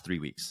the last 3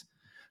 weeks.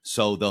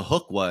 So the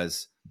hook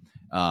was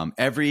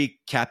every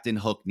Captain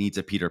Hook needs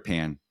a Peter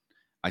Pan.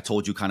 I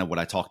told you kind of what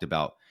I talked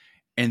about.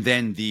 And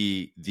then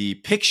the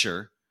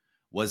picture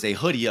was a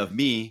hoodie of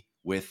me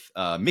with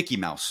Mickey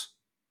Mouse.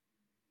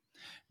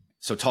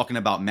 So talking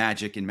about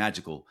magic and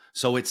magical.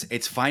 So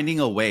it's finding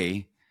a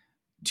way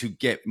to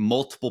get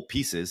multiple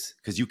pieces,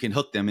 because you can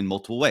hook them in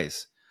multiple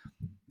ways.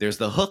 There's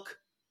the hook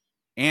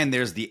and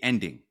there's the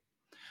ending.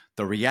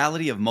 The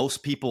reality of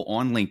most people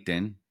on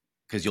LinkedIn,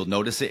 because you'll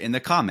notice it in the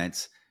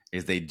comments,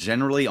 is they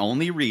generally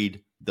only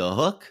read the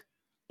hook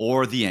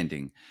or the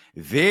ending.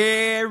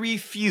 Very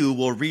few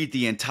will read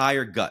the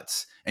entire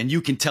guts. And you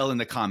can tell in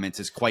the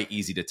comments, it's quite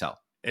easy to tell.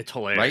 It's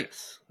hilarious. Right?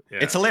 Yeah.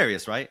 It's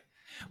hilarious, right?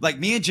 Like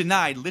me and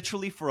Janai,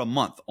 literally for a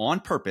month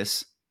on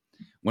purpose,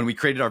 when we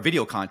created our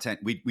video content,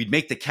 we'd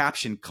make the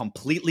caption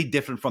completely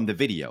different from the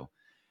video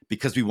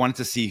because we wanted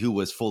to see who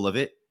was full of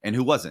it and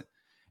who wasn't.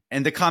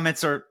 And the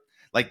comments are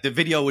like, the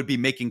video would be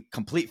making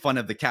complete fun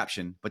of the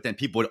caption, but then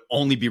people would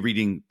only be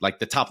reading like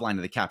the top line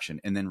of the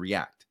caption and then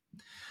react.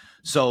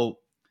 So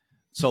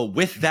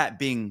with that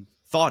being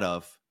thought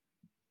of,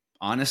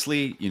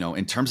 honestly,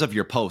 in terms of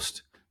your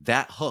post,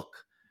 that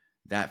hook,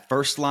 that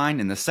first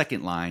line and the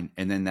second line,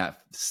 and then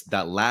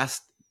that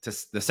last to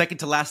the second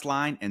to last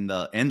line and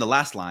the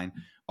last line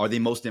are the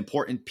most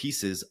important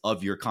pieces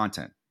of your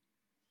content.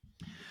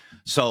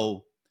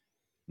 So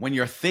when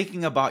you're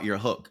thinking about your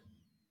hook,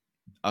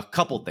 a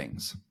couple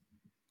things.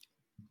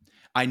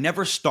 I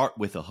never start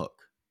with a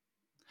hook.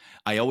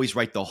 I always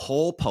write the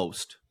whole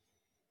post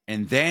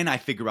and then I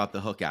figure out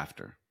the hook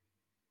after.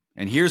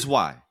 And here's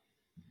why.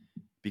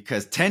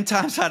 Because 9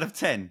 times out of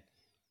 10,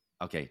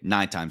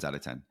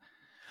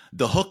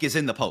 the hook is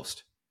in the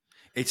post.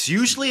 It's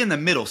usually in the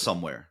middle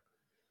somewhere,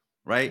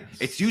 right?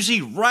 Yes. It's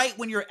usually right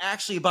when you're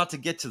actually about to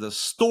get to the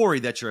story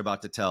that you're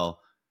about to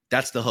tell.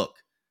 That's the hook.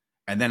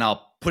 And then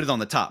I'll put it on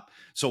the top.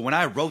 So when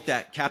I wrote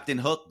that Captain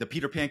Hook, the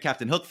Peter Pan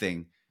Captain Hook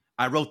thing,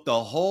 I wrote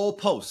the whole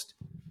post.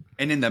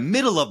 And in the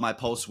middle of my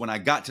post, when I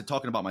got to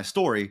talking about my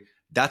story,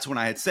 that's when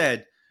I had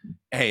said,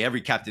 hey,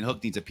 every Captain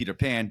Hook needs a Peter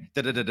Pan,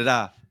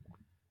 da-da-da-da-da.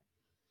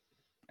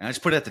 And I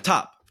just put it at the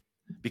top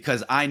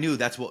because I knew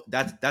that's what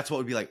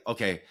would be like,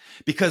 okay.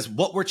 Because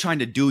what we're trying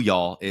to do,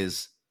 y'all,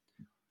 is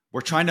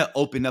we're trying to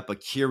open up a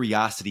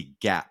curiosity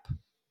gap.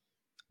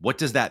 What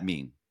does that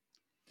mean?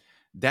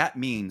 That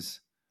means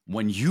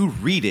when you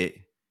read it,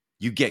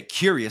 you get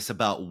curious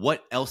about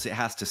what else it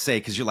has to say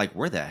because you're like,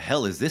 where the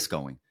hell is this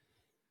going?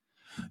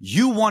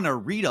 You want to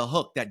read a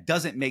hook that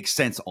doesn't make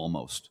sense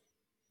almost.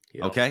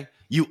 Yep. Okay?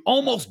 You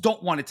almost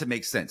don't want it to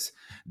make sense.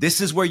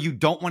 This is where you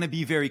don't want to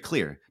be very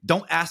clear.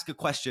 Don't ask a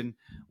question,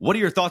 what are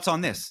your thoughts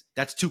on this?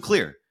 That's too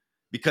clear.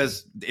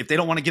 Because if they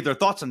don't want to give their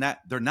thoughts on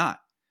that, they're not.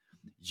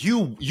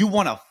 You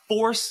want to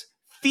force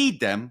feed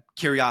them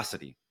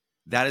curiosity.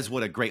 That is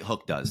what a great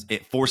hook does.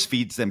 It force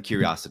feeds them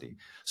curiosity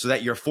so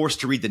that you're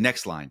forced to read the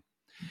next line.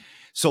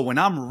 So when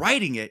I'm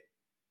writing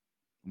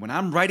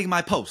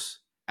my posts,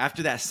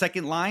 after that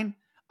second line,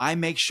 I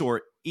make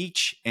sure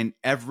each and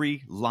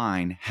every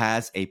line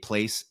has a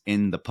place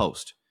in the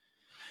post.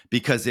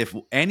 Because if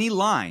any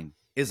line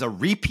is a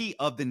repeat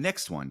of the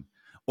next one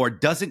or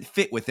doesn't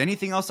fit with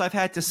anything else I've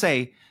had to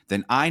say,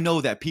 then I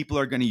know that people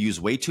are going to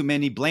use way too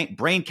many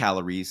brain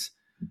calories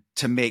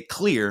to make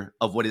clear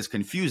of what is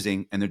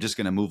confusing, and they're just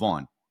going to move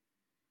on.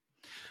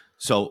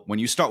 So when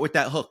you start with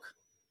that hook,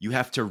 you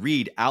have to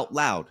read out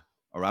loud,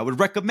 or I would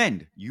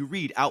recommend you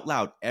read out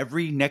loud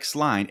every next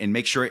line and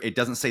make sure it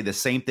doesn't say the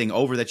same thing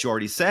over that you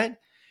already said,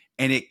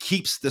 and it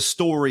keeps the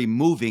story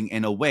moving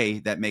in a way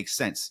that makes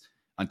sense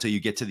until you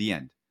get to the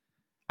end.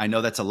 I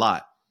know that's a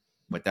lot,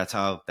 but that's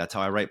how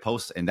I write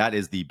posts, and that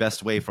is the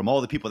best way from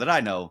all the people that I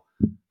know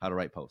how to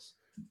write posts.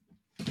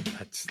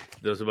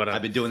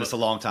 I've been doing this a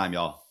long time,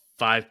 y'all.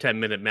 5-10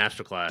 minute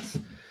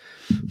masterclass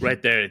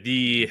right there.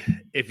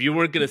 If you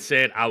weren't gonna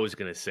say it, I was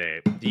gonna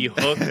say it. The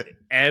hook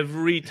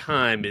every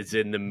time is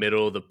in the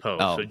middle of the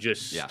post. So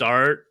just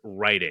start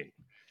writing.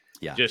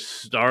 Yeah.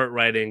 Just start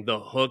writing the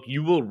hook.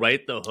 You will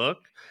write the hook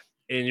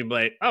and you're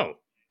like, oh,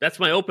 that's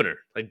my opener.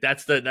 Like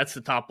that's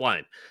the top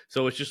line.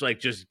 So it's just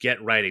like, just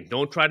get writing.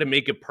 Don't try to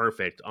make it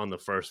perfect on the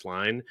first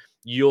line.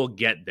 You'll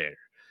get there.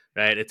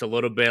 Right. It's a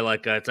little bit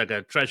like it's like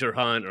a treasure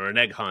hunt or an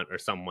egg hunt or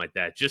something like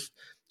that. Just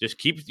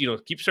keep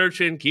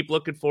searching, keep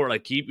looking for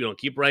it, keep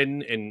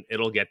writing, and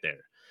it'll get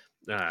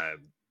there.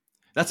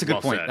 That's a good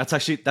point. Said. That's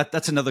actually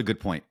that's another good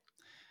point.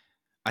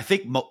 I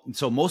think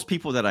most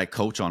people that I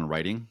coach on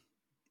writing,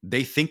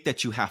 they think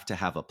that you have to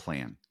have a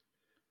plan.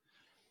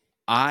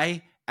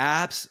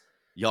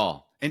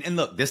 Y'all, and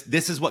look,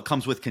 this is what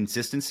comes with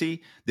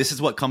consistency. This is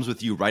what comes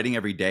with you writing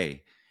every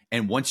day.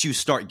 And once you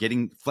start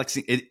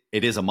flexing,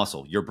 it is a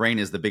muscle. Your brain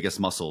is the biggest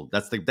muscle.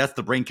 That's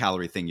the brain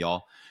calorie thing,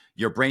 y'all.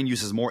 Your brain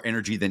uses more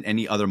energy than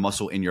any other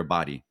muscle in your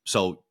body.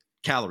 So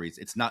calories,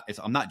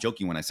 I'm not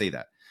joking when I say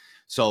that.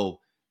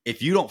 So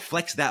if you don't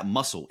flex that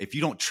muscle, if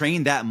you don't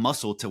train that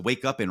muscle to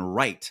wake up and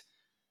write,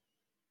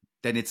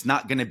 then it's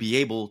not going to be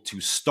able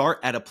to start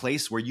at a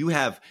place where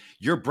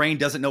your brain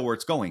doesn't know where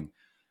it's going,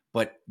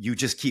 but you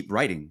just keep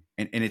writing.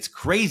 And it's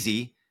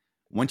crazy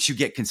once you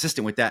get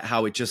consistent with that,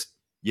 how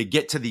you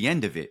get to the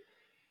end of it.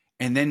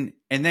 And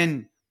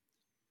then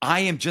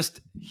I am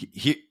just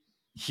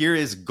here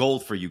is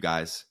gold for you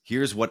guys.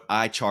 Here's what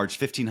I charge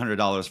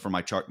 $1,500 for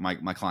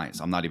my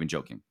clients. I'm not even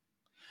joking.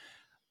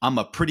 I'm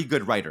a pretty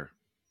good writer,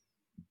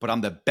 but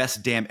I'm the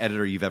best damn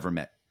editor you've ever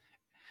met.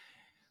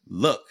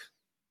 Look,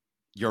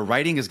 your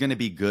writing is going to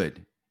be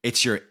good.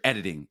 It's your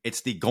editing.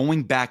 It's the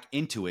going back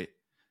into it,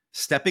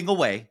 stepping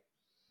away.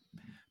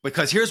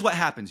 Because here's what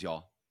happens,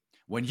 y'all.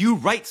 When you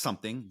write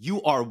something,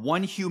 you are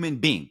one human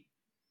being.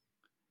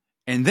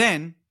 And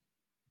then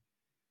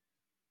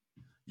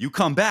you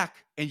come back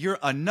and you're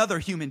another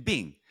human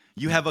being.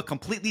 You have a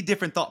completely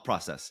different thought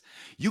process.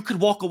 You could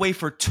walk away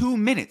for 2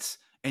 minutes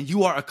and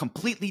you are a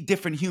completely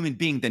different human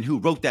being than who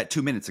wrote that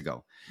 2 minutes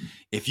ago.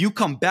 If you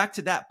come back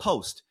to that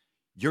post,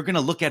 you're going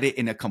to look at it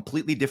in a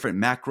completely different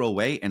macro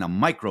way and a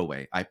micro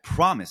way. I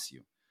promise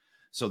you.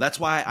 So that's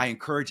why I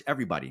encourage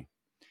everybody.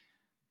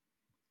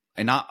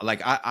 And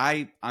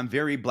I'm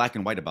very black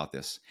and white about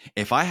this.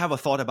 If I have a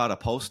thought about a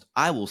post,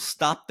 I will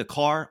stop the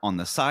car on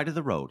the side of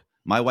the road.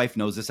 My wife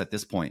knows this at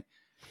this point.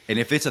 And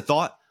if it's a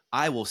thought,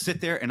 I will sit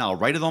there and I'll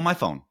write it on my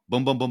phone.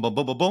 Boom, boom, boom, boom,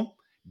 boom, boom, boom.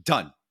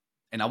 Done.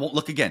 And I won't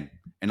look again.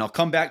 And I'll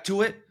come back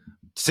to it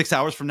 6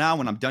 hours from now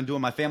when I'm done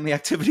doing my family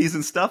activities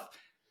and stuff.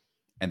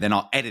 And then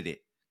I'll edit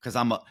it because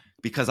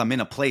I'm in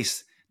a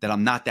place that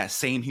I'm not that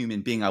same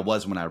human being I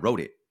was when I wrote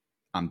it.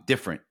 I'm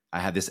different.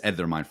 I have this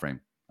editor mind frame.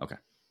 Okay.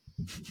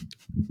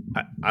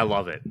 I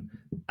love it.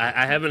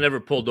 I haven't ever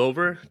pulled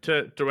over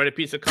to write a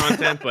piece of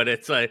content, but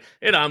it's like,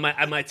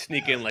 I might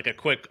sneak in like a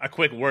quick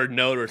word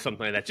note or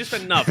something like that, just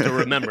enough to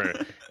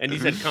remember. And he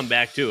said, come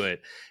back to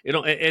it.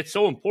 It's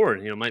so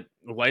important. My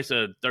wife's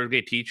a third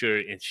grade teacher,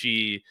 and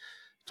she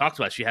talks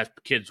about she has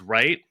kids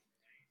write,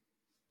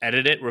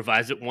 edit it,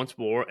 revise it once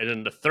more, and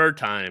then the third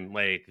time,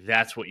 like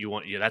that's what you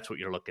want. Yeah, that's what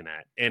you're looking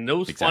at, and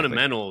those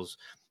fundamentals.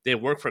 They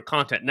work for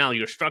content. Now,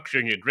 your structure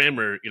and your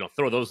grammar,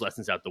 throw those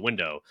lessons out the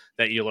window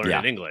that you learn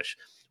in English.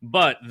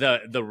 But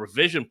the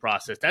revision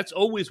process, that's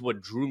always what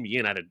drew me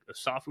in. I had a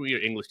sophomore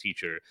year English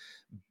teacher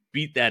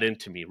beat that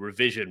into me.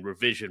 Revision,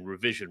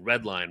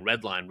 red line.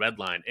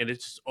 And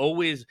it's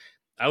always,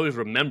 I always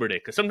remembered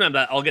it because sometimes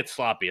I'll get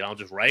sloppy and I'll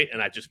just write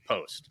and I just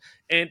post.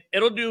 And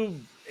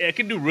it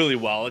can do really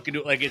well. It can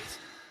do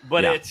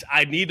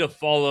I need to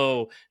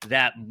follow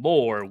that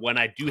more when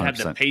I do have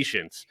 100%. The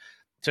patience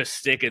to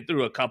stick it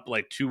through a couple,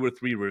 like 2 or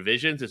 3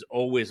 revisions is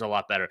always a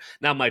lot better.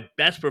 Now, my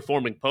best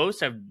performing posts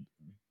have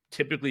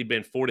typically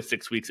been 4 to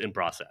 6 weeks in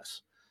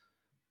process.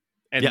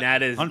 And Yeah,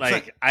 that is 100%,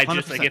 like, I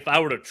just 100%. like, if I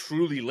were to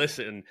truly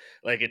listen,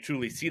 like, and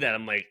truly see that,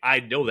 I'm like, I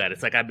know that.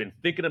 It's like, I've been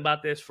thinking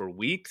about this for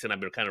weeks and I've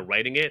been kind of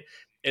writing it.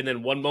 And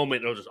then one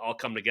moment it'll just all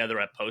come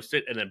together. I post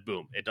it and then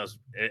boom, it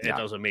Yeah.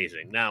 does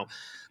amazing. Now,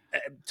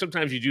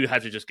 sometimes you do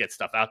have to just get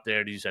stuff out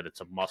there. You said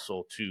it's a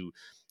muscle to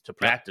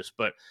practice,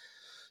 but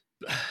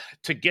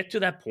to get to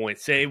that point,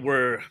 say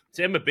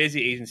I'm a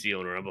busy agency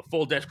owner, I'm a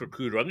full desk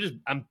recruiter,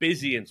 I'm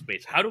busy in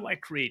space. How do I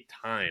create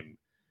time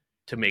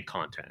to make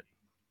content?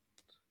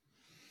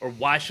 Or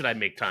why should I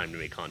make time to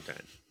make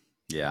content?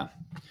 Yeah.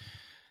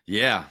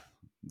 Yeah.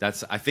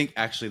 I think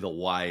actually the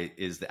why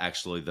is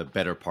actually the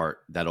better part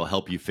that'll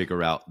help you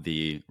figure out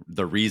the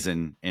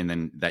reason, and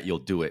then that you'll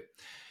do it.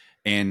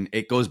 And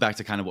it goes back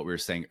to kind of what we were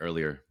saying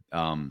earlier.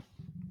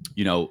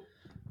 You know,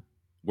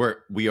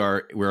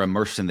 we're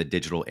immersed in the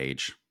digital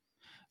age.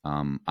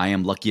 I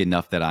am lucky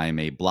enough that I am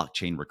a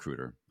blockchain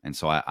recruiter, and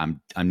so I'm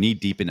knee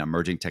deep in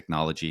emerging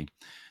technology,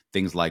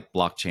 things like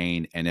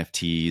blockchain,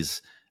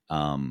 NFTs,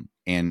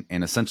 and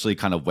essentially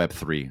kind of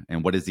Web3.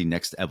 And what is the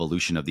next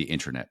evolution of the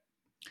internet?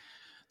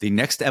 The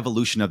next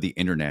evolution of the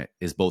internet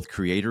is both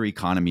creator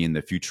economy and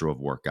the future of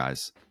work,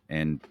 guys.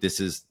 And this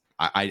is,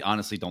 I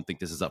honestly don't think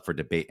this is up for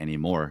debate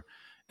anymore.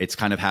 It's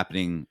kind of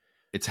happening.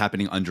 It's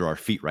happening under our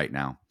feet right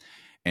now.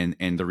 And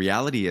the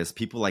reality is,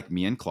 people like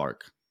me and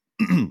Clark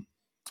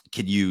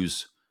could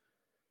use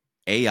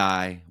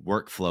AI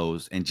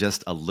workflows and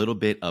just a little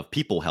bit of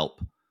people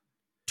help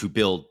to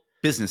build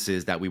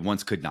businesses that we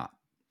once could not,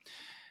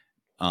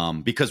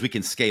 because we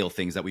can scale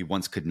things that we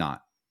once could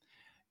not.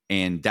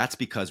 And that's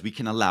because we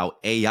can allow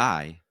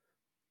AI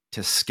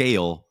to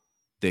scale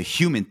the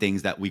human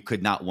things that we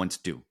could not once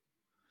do.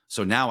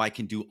 So now I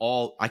can do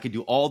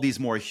all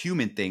these more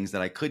human things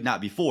that I could not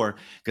before,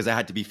 because I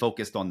had to be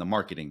focused on the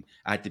marketing.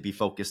 I had to be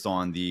focused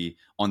on the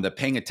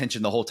paying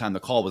attention the whole time the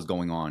call was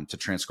going on to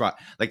transcribe.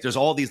 Like, there's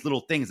all these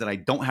little things that I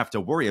don't have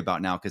to worry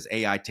about now, because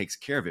AI takes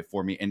care of it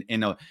for me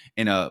in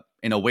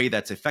a way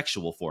that's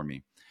effectual for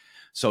me.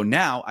 So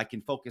now I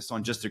can focus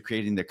on just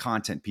creating the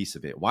content piece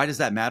of it. Why does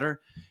that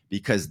matter?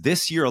 Because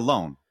this year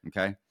alone,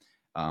 okay,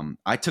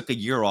 I took a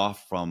year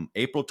off from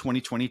April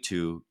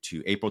 2022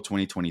 to April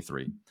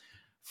 2023.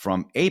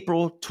 From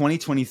April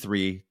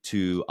 2023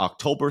 to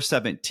October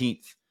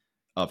 17th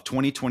of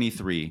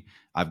 2023,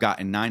 I've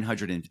gotten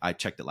I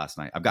checked it last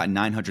night. I've gotten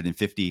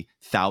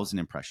 950,000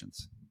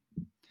 impressions.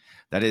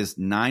 That is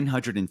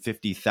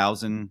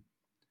 950,000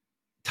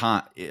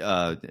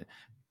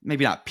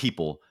 maybe not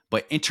people,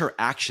 but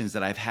interactions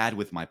that I've had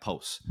with my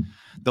posts.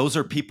 Those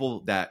are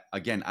people that,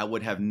 again, I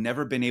would have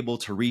never been able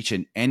to reach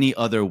in any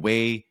other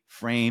way,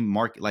 frame,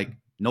 market, like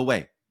no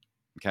way.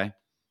 Okay.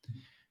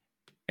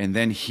 And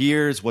then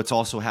here's what's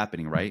also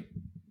happening, right?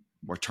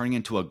 We're turning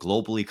into a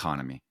global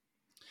economy.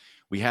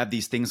 We have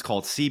these things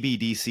called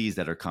CBDCs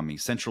that are coming,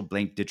 central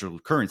bank digital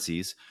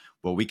currencies,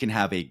 where we can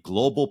have a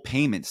global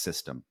payment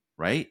system,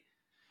 right?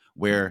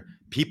 Where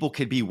people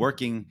could be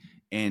working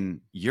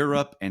in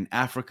Europe and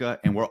Africa,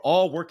 and we're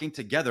all working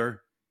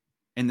together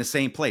in the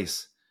same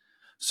place.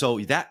 So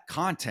that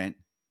content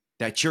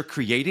that you're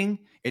creating,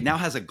 it now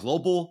has a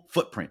global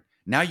footprint.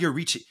 Now you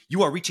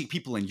are reaching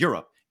people in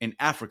Europe, in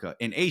Africa,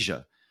 in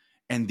Asia.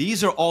 And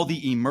these are all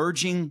the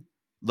emerging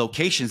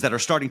locations that are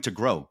starting to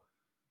grow.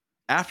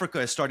 Africa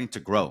is starting to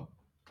grow.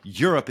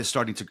 Europe is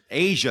starting to,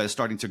 Asia is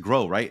starting to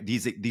grow, right?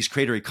 These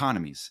creator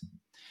economies.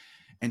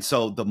 And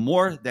so the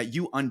more that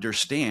you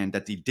understand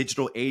that the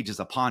digital age is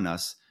upon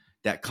us,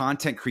 that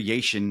content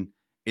creation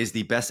is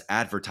the best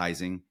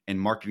advertising and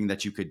marketing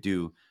that you could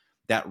do,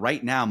 that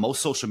right now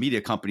most social media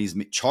companies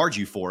charge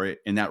you for it,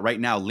 and that right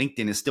now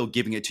LinkedIn is still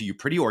giving it to you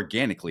pretty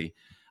organically.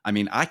 I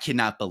mean, I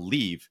cannot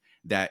believe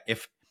that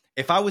if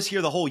I was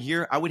here the whole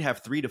year, I would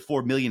have 3 to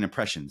 4 million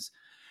impressions.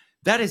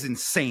 That is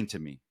insane to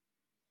me.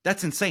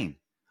 That's insane.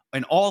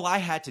 And all I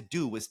had to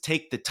do was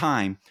take the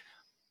time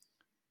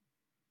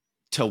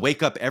to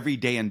wake up every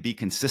day and be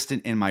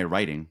consistent in my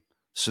writing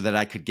so that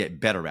I could get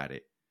better at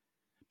it.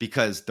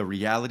 Because the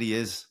reality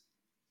is,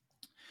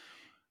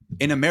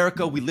 in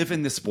America, we live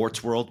in this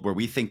sports world where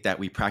we think that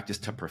we practice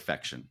to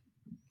perfection.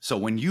 So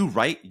when you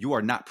write, you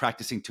are not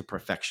practicing to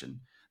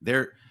perfection.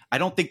 I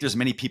don't think there's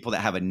many people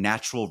that have a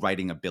natural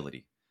writing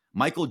ability.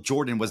 Michael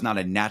Jordan was not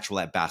a natural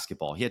at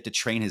basketball. He had to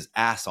train his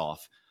ass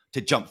off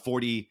to jump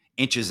 40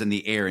 inches in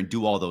the air and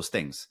do all those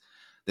things.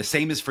 The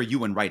same is for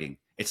you in writing.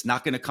 It's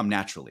not going to come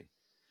naturally.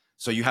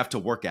 So you have to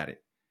work at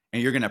it.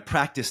 And you're going to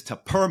practice to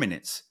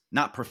permanence,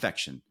 not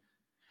perfection.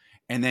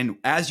 And then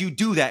as you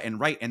do that and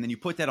write, and then you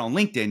put that on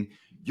LinkedIn,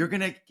 you're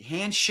going to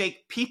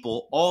handshake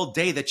people all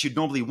day that you'd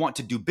normally want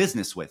to do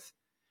business with.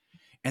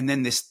 And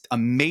then this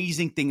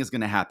amazing thing is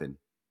going to happen,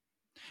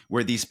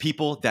 where these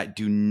people that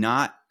do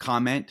not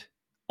comment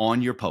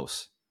on your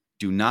posts,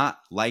 do not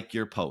like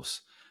your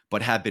posts,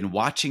 but have been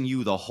watching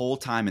you the whole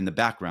time in the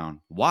background.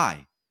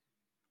 Why?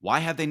 Why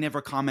have they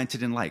never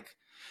commented and liked?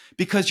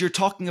 Because you're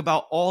talking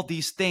about all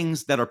these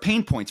things that are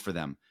pain points for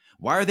them.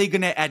 Why are they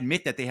going to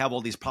admit that they have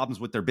all these problems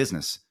with their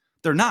business?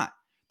 They're not.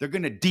 They're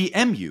going to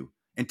DM you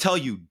and tell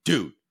you,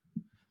 dude,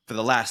 for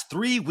the last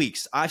 3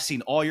 weeks, I've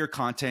seen all your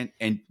content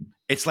and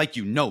it's like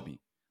you know me.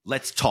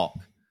 Let's talk.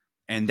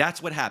 And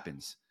that's what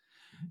happens.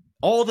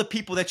 All the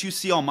people that you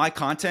see on my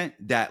content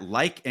that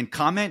like and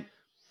comment,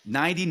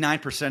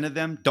 99% of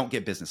them don't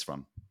get business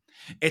from.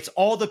 It's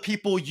all the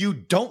people you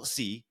don't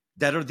see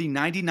that are the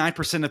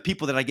 99% of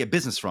people that I get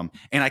business from.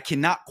 And I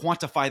cannot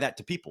quantify that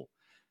to people.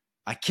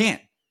 I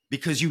can't,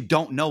 because you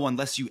don't know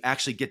unless you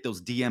actually get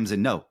those DMs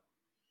and know.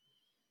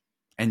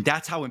 And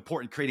that's how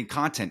important creating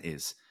content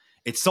is.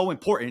 It's so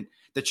important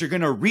that you're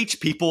going to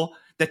reach people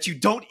that you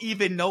don't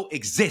even know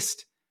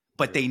exist,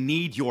 but they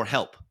need your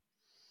help.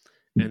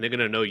 And they're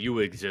going to know you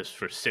exist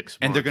for 6 months,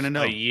 and they're going to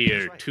know a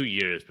year, right. 2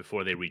 years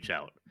before they reach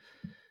out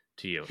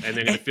to you. And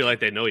they're going to feel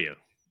like they know you.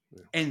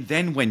 And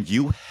then when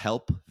you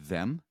help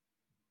them,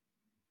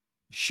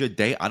 should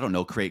they, I don't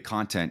know, create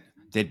content,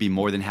 they'd be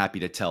more than happy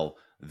to tell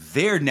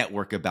their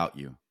network about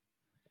you.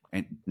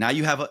 And now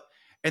you have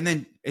and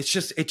then it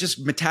just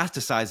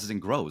metastasizes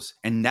and grows.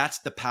 And that's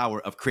the power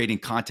of creating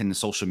content in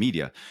social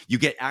media. You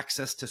get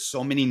access to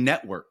so many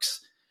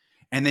networks,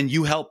 and then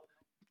you help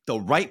the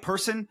right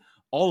person.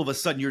 All of a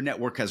sudden your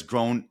network has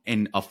grown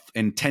in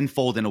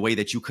tenfold in a way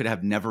that you could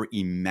have never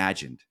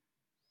imagined.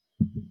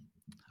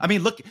 I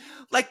mean, look,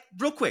 like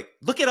real quick,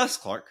 look at us,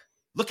 Clark.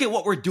 Look at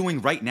what we're doing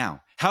right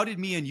now. How did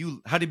me and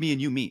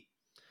you meet?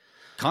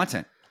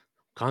 Content.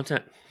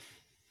 Comments.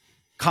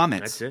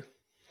 That's it.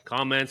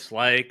 Comments,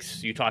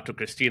 likes. You talked to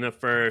Christina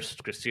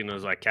first. Christina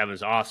was like,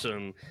 Kevin's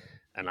awesome.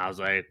 And I was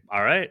like,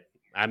 all right.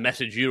 I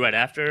messaged you right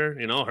after,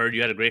 heard you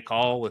had a great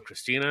call with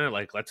Christina.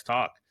 Like, let's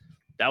talk.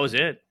 That was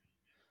it.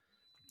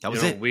 That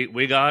was it.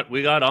 We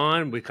got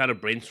on. We kind of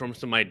brainstormed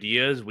some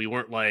ideas. We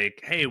weren't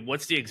like, hey,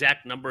 what's the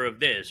exact number of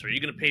this? Are you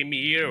going to pay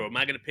me here, or am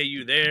I going to pay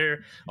you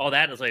there? All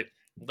that. It's like,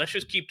 let's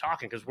just keep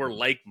talking because we're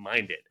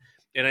like-minded.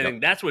 And I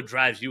think that's what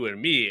drives you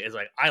and me is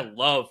like, I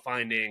love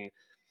finding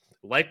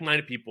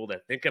like-minded people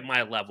that think at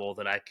my level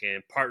that I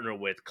can partner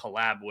with,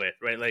 collab with,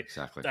 right? Like,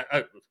 exactly.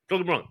 Don't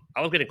get me wrong.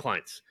 I love getting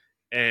clients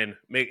and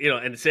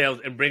and sales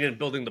and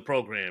building the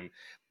program.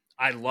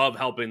 I love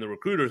helping the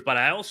recruiters, but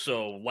I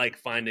also like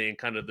finding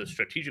kind of the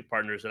strategic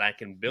partners that I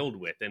can build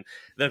with. And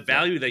the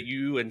value that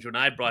you and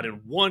Junai brought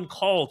in one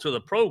call to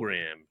the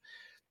program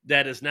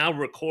that is now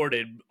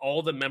recorded,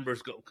 all the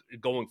members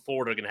going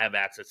forward are going to have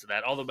access to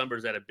that. All the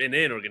members that have been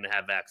in are going to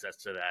have access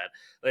to that.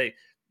 Like,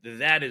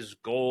 that is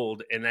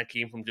gold, and that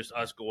came from just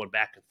us going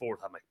back and forth.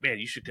 I'm like, man,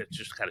 you should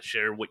just kind of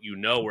share what you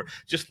know, or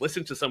just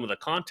listen to some of the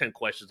content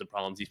questions and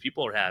problems these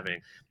people are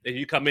having. And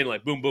you come in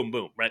like boom, boom,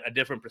 boom, right? A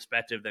different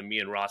perspective than me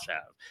and Ross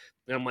have.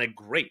 And I'm like,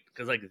 great,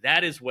 because like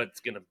that is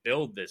what's going to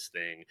build this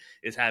thing,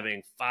 is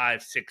having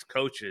 5-6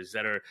 coaches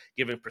that are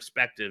giving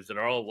perspectives that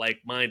are all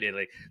like-minded,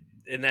 like,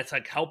 and that's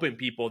like helping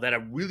people that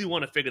really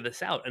want to figure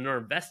this out and are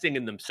investing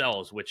in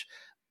themselves, which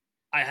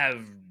I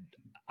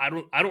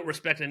don't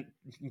respect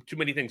too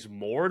many things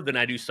more than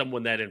I do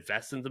someone that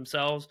invests in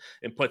themselves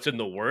and puts in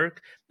the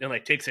work and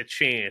like takes a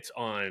chance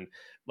on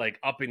like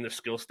upping the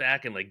skill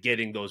stack and like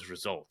getting those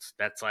results.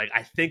 That's like,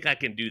 I think I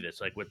can do this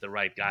like with the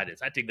right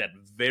guidance. I take that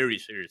very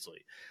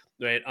seriously.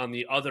 Right. On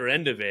the other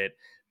end of it,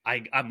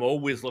 I'm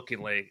always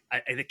looking like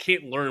I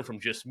can't learn from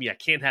just me. I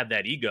can't have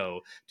that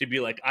ego to be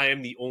like, I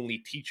am the only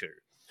teacher.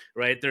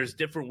 Right. There's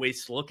different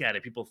ways to look at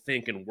it. People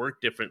think and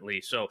work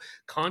differently. So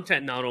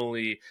content not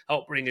only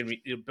help bring in,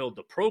 build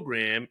the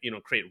program,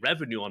 create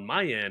revenue on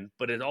my end,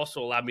 but it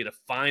also allowed me to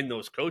find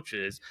those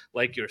coaches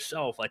like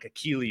yourself, like a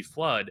Keely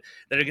Flood,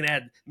 that are going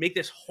to make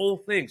this whole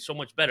thing so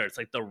much better. It's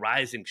like the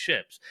rising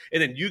ships.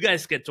 And then you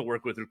guys get to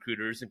work with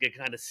recruiters and get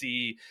kind of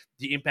see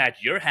the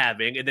impact you're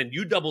having. And then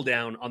you double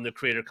down on the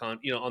creator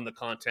on the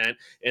content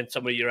and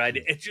some of your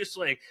ideas. It's just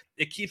like,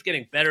 it keeps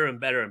getting better and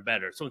better and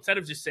better. So instead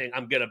of just saying,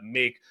 I'm going to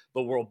make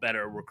the world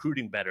better,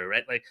 recruiting better,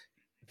 right? Like,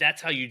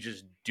 that's how you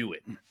just do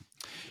it.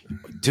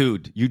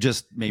 Dude, you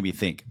just made me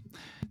think.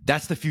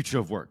 That's the future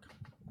of work.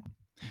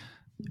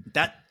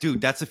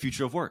 That's the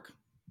future of work.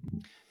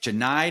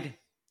 Junaid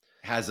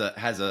has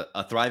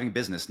a thriving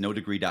business,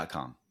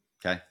 nodegree.com.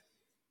 Okay.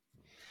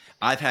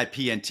 I've had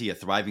PNT, a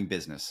thriving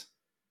business.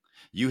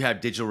 You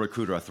have Digital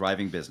Recruiter, a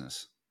thriving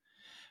business.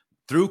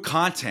 Through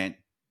content,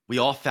 we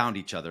all found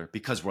each other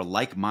because we're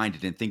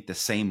like-minded and think the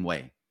same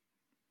way.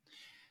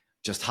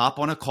 Just hop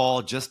on a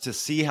call just to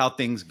see how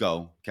things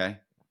go, okay?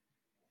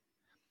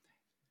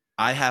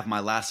 I have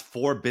my last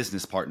 4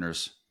 business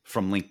partners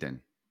from LinkedIn.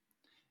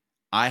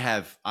 I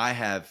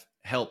have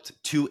helped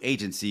 2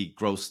 agencies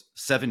gross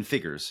 7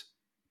 figures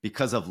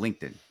because of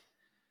LinkedIn.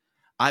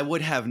 I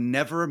would have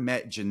never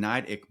met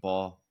Junaid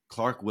Iqbal,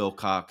 Clark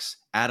Wilcox,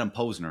 Adam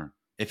Posner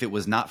if it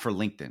was not for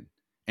LinkedIn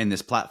and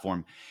this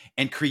platform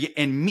and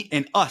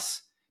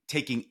us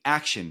taking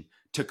action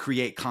to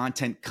create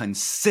content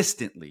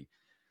consistently.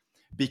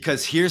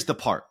 Because here's the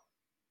part.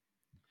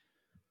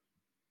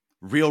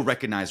 Real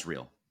recognize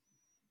real.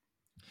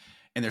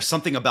 And there's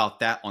something about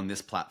that on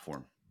this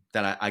platform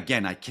that I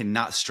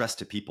cannot stress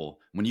to people.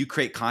 When you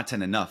create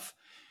content enough,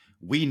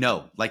 we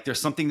know, like there's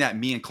something that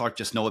me and Clark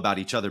just know about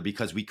each other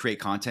because we create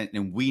content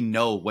and we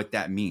know what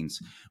that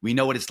means. We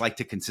know what it's like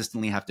to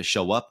consistently have to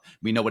show up.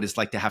 We know what it's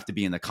like to have to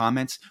be in the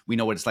comments. We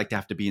know what it's like to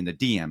have to be in the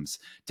DMs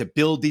to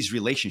build these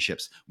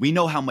relationships. We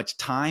know how much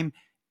time,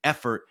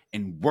 effort,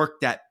 and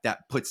work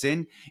that puts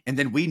in. And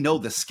then we know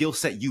the skill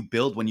set you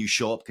build when you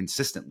show up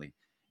consistently.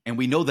 And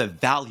we know the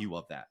value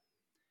of that.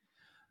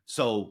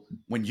 So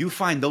when you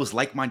find those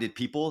like-minded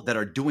people that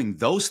are doing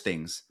those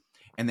things,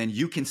 and then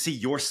you can see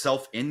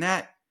yourself in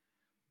that,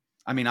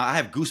 I mean, I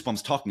have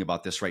goosebumps talking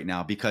about this right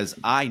now because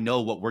I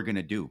know what we're going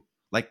to do.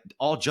 Like,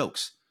 all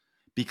jokes,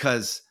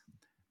 because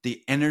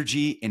the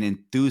energy and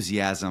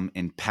enthusiasm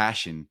and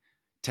passion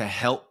to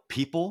help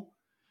people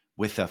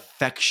with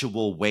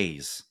effectual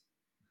ways,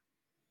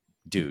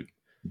 dude,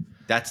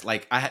 that's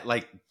like,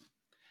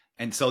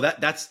 and so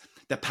that's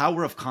the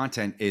power of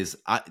content is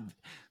I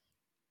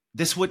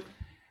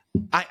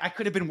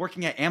could have been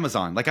working at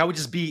Amazon. Like I would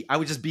just be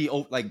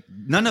like,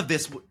 none of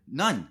this,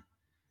 none.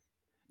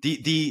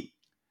 The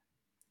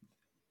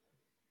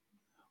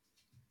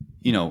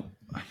you know,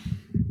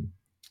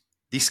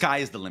 the sky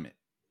is the limit.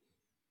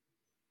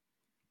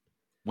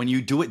 When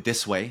you do it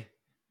this way,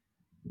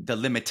 the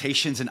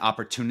limitations and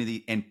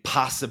opportunity and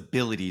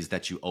possibilities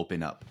that you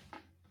open up,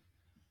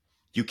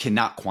 you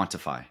cannot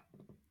quantify.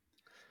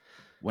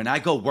 When I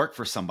go work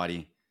for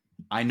somebody,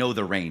 I know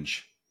the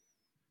range.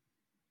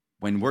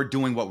 When we're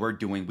doing what we're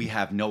doing, we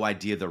have no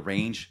idea the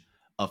range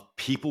of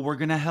people we're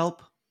going to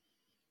help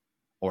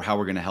or how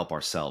we're going to help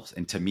ourselves.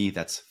 And to me,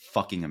 that's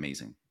fucking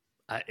amazing.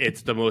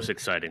 It's the most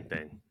exciting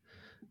thing.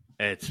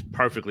 It's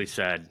perfectly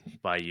said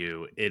by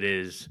you. It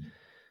is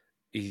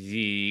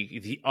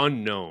the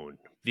unknown.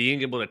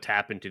 Being able to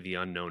tap into the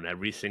unknown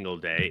every single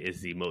day is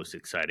the most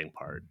exciting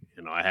part.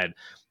 You know, I had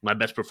my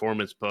best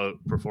performing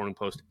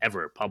post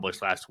ever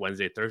published last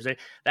Wednesday, Thursday.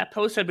 That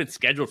post had been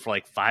scheduled for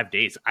like 5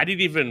 days. I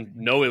didn't even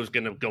know it was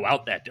going to go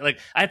out that day. Like,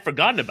 I had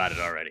forgotten about it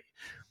already.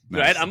 Nice.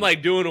 Right? I'm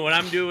like doing what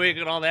I'm doing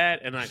and all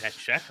that, and like I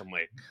check. I'm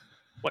like,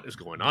 what is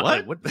going on?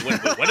 What?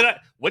 Like,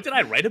 what did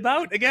I write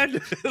about again?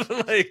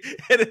 Like,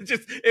 and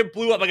it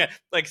blew up. I got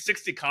like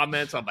 60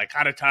 comments. I'm like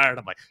kind of tired.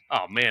 I'm like,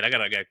 oh man, I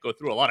gotta go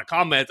through a lot of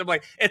comments. I'm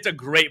like, it's a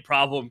great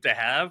problem to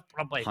have.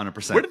 But I'm like,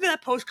 100%. Where did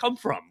that post come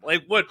from?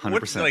 Like, what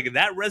 100%. Like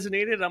that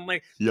resonated? I'm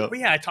like, yep. Oh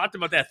yeah, I talked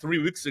about that 3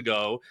 weeks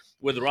ago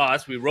with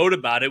Ross. We wrote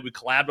about it. We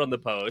collabed on the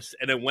post,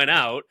 and it went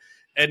out.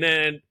 And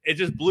then it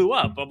just blew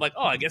up. I'm like,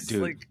 oh, I guess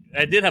like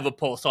I did have a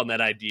pulse on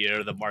that idea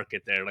or the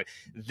market there. Like,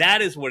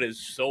 that is what is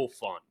so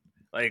fun.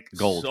 Like,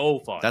 gold. So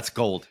fun. That's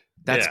gold.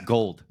 That's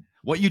gold.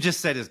 What you just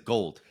said is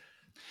gold.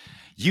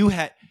 You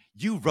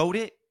wrote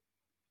it,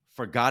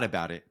 forgot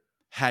about it,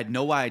 had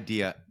no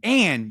idea,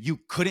 and you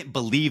couldn't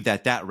believe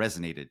that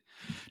resonated.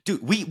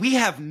 Dude, we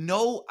have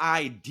no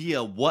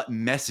idea what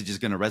message is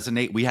going to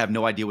resonate. We have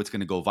no idea what's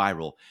going to go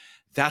viral.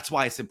 That's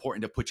why it's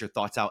important to put your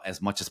thoughts out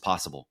as much as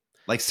possible.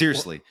 Like,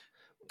 seriously,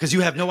 because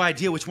you have no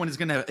idea which one is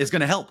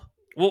gonna help.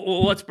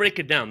 Well, let's break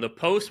it down. The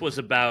post was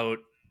about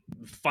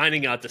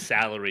finding out the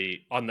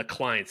salary on the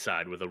client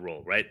side with a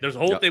role, right? There's a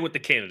whole thing with the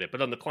candidate, but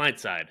on the client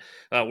side,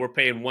 we're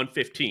paying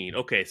 $115.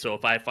 Okay, so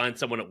if I find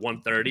someone at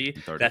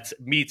 $130 that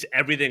meets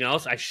everything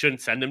else, I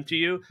shouldn't send them to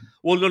you.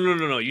 Well,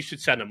 no, you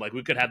should send them. Like,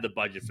 we could have the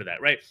budget for that,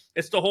 right?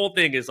 It's the whole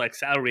thing is like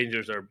salary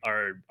rangers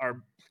are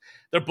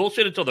they're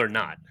bullshit until they're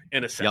not,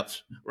 in a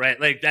sense, right?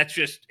 Like, that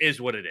just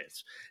is what it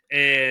is,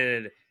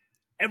 and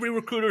every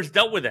recruiter's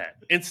dealt with that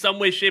in some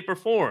way, shape, or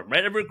form,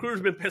 right? Every recruiter's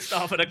been pissed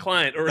off at a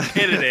client or a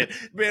candidate,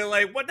 being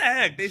like, what the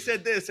heck? They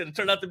said this, and it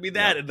turned out to be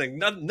that, and like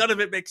none of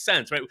it makes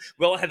sense, right?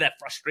 We all had that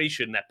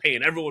frustration, that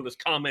pain. Everyone was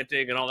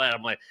commenting and all that.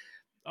 I'm like,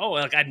 oh,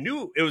 like I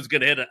knew it was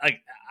going to hit.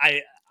 Like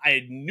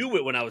I knew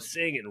it when I was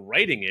saying it and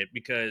writing it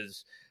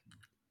because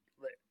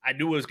I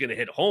knew it was going to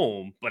hit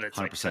home, but it's 100%.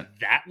 Like to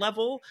that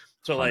level.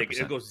 So like 100%.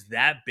 It goes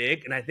that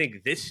big. And I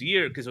think this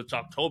year, because it's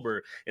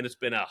October and it's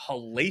been a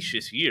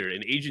hellacious year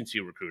in agency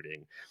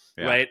recruiting,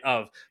 right?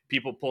 Of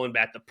people pulling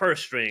back the purse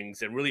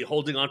strings and really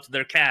holding on to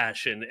their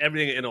cash and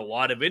everything in a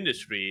lot of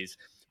industries.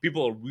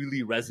 People are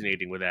really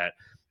resonating with that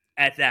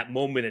at that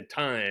moment in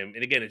time.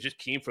 And again, it just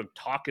came from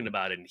talking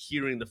about it and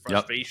hearing the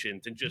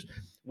frustrations. And just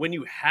when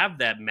you have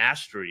that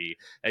mastery,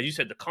 as you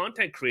said, the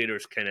content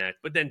creators connect,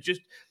 but then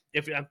just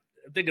if I'm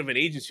think of an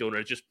agency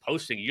owner just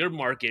posting, your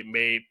market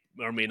may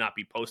or may not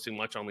be posting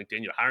much on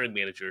LinkedIn, your hiring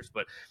managers,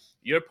 but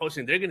you're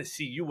posting, they're going to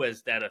see you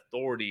as that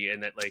authority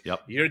and that like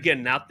you're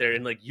getting out there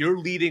and like you're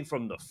leading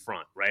from the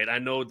front, right? I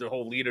know the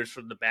whole leaders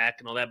from the back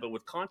and all that, but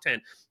with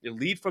content, you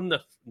lead from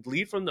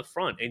the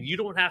front, and you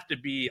don't have to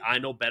be, I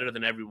know better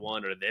than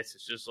everyone or this.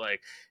 It's just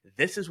like,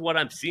 this is what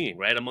I'm seeing,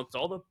 right? Amongst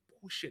all the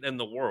bullshit in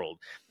the world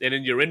and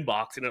in your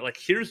inbox, and like,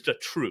 here's the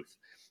truth.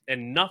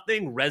 And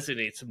nothing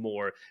resonates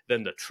more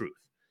than the truth.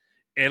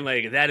 And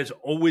like, that is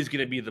always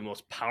going to be the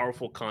most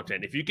powerful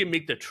content. If you can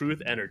make the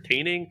truth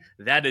entertaining,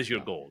 that is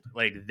your gold.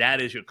 Like,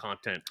 that is your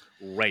content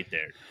right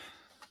there.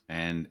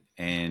 And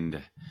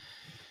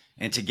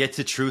to get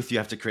to truth, you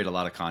have to create a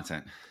lot of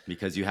content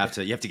because you have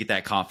to get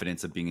that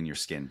confidence of being in your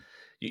skin.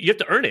 you have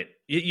to earn it.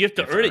 You have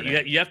to earn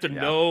it. You have to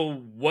Yeah. know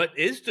what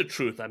is the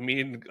truth. I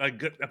mean,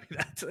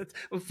 that's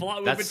we've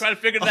been trying to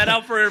figure that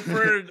out for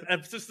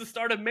since the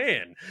start of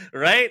man,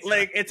 right?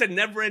 Like it's a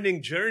never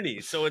ending journey.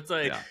 So it's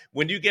like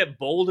when you get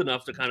bold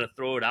enough to kind of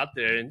throw it out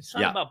there, and it's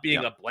not about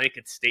being a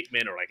blanket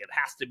statement or like it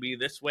has to be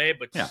this way,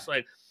 but just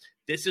like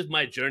this is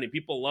my journey.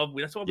 People love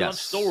me. That's why we love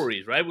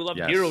stories, right? We love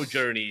hero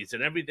journeys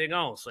and everything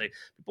else. Like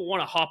people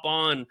want to hop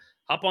on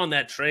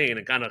that train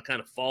and kind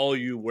of follow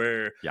you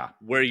where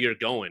you're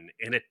going.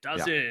 And it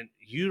doesn't,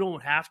 you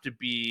don't have to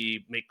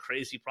make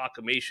crazy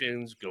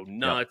proclamations, go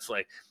nuts,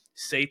 like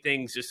say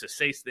things just to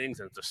say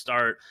things and to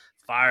start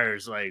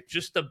fires, like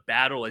just the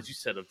battle, as you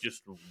said, of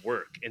just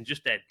work and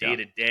just that day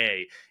to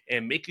day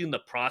and making the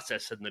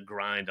process and the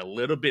grind a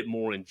little bit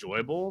more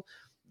enjoyable.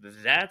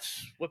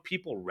 That's what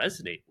people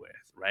resonate with,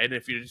 right? And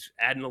if you're just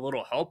adding a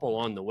little help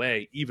along the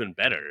way, even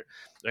better,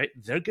 right?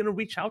 They're going to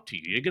reach out to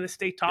you. You're going to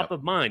stay top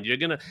of mind. You're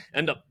going to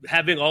end up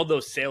having all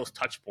those sales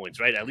touch points,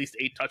 right? At least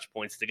 8 touch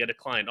points to get a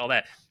client, all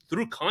that.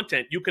 Through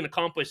content, you can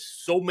accomplish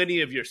so many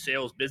of your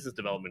sales business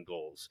development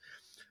goals,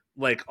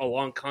 like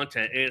along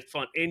content, and it's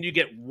fun. And you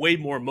get way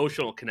more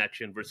emotional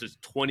connection versus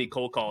 20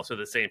 cold calls to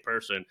the same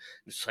person.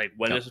 It's like,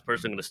 when is this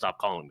person going to stop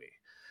calling me?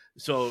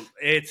 So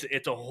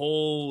it's a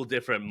whole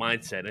different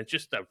mindset, and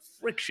just the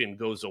friction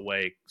goes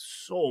away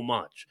so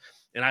much.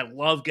 And I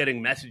love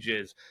getting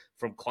messages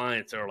from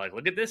clients that are like,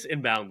 look at this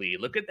inbound lead,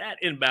 look at that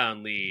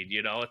inbound lead.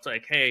 You know, it's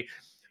like, hey,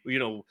 you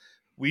know,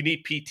 we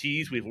need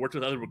PTs. We've worked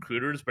with other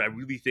recruiters, but I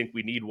really think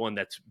we need one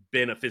that's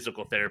been a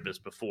physical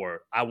therapist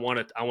before. I want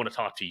to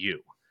talk to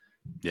you.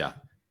 Yeah.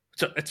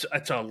 So it's a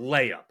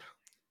layup.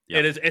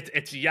 It is.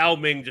 It's Yao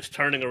Ming just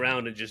turning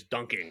around and just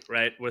dunking,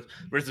 right?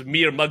 Versus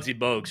me or Muggsy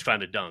Bogues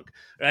trying to dunk,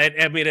 right?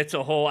 I mean, it's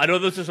a whole. I know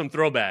those are some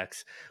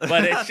throwbacks,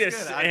 but it's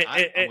just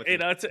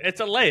it's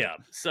a layup.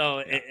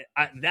 So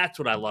that's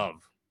what I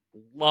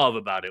love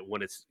about it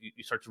when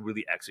you start to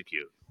really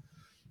execute.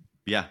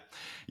 Yeah.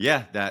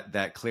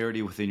 That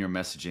clarity within your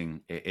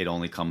messaging, it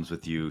only comes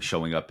with you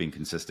showing up, being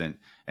consistent,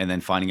 and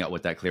then finding out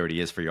what that clarity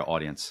is for your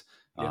audience.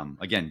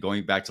 Again,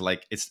 going back to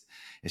like, it's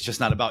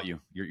just not about you.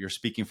 You're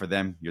speaking for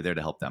them. You're there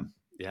to help them.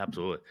 Yeah,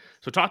 absolutely.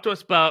 So talk to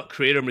us about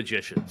Creator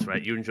Magicians,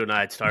 right? You and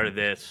Jonai started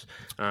this.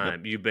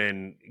 You've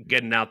been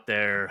getting out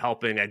there,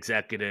 helping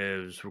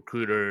executives,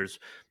 recruiters,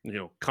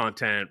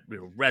 content,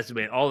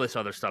 resume, all this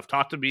other stuff.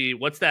 Talk to me.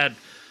 What's that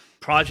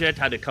project?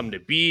 How'd it come to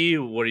be?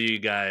 What are you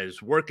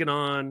guys working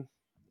on?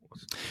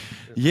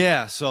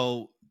 Yeah,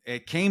 so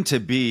it came to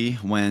be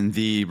when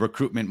the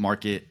recruitment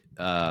market,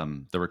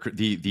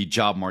 the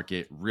job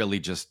market really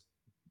just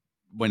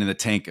went in the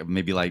tank of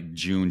maybe like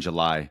June,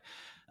 July.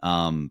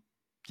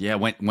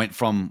 Went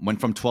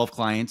from 12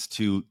 clients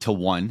to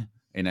 1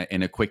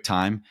 in a quick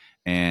time,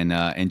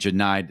 and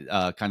denied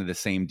kind of the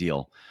same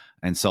deal.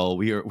 And so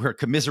we're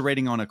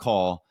commiserating on a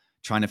call,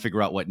 trying to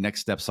figure out what next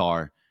steps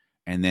are.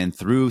 And then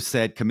through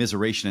said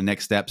commiseration and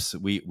next steps,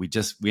 we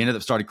ended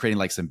up started creating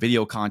like some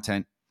video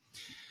content.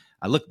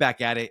 I look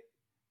back at it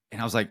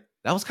and I was like,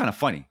 that was kind of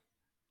funny.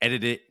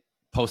 Edited it,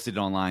 posted it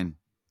online,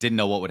 didn't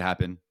know what would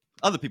happen.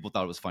 Other people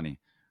thought it was funny.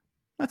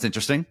 That's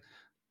interesting.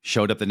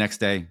 Showed up the next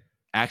day,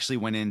 actually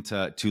went in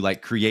to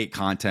like create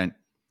content.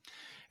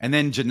 And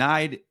then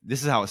Junaid,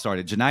 this is how it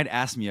started. Junaid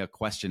asked me a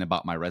question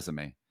about my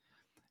resume.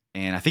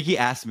 And I think he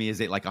asked me,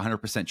 is it like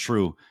 100%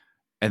 true?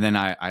 And then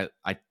I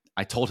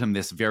told him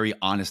this very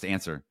honest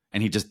answer,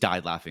 and he just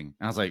died laughing.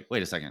 And I was like,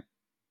 wait a second.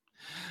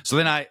 So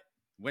then I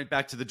went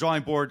back to the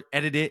drawing board,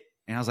 edited it,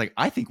 and I was like,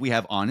 I think we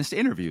have honest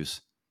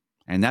interviews.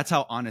 And that's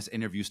how Honest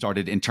Interview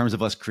started in terms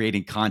of us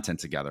creating content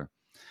together.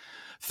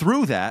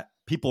 Through that,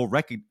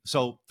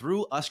 so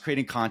through us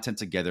creating content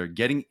together,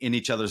 getting in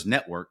each other's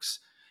networks,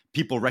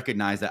 people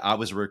recognized that I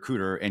was a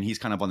recruiter and he's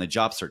kind of on the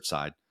job search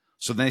side.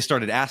 So then they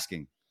started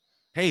asking,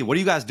 hey, what are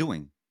you guys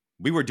doing?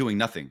 We were doing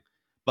nothing.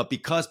 But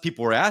because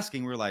people were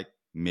asking, we were like,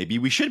 maybe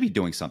we should be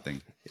doing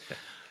something.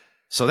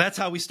 So that's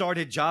how we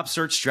started Job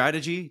Search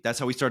Strategy. That's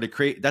how we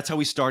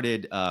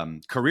started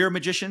Career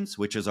Magicians,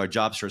 which is our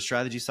job search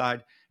strategy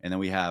side. And then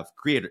we have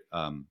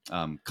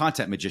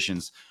Content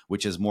Magicians,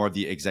 which is more of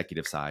the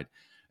executive side.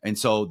 And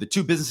so the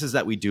two businesses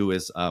that we do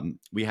is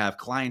we have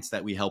clients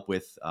that we help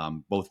with,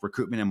 both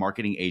recruitment and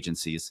marketing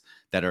agencies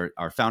that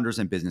are founders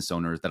and business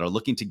owners that are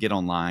looking to get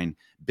online,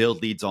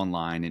 build leads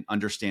online, and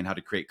understand how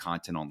to create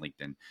content on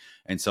LinkedIn.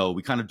 And so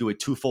we kind of do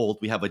it twofold.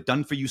 We have a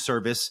done for you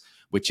service,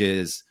 which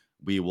is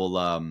we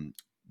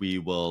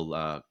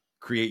will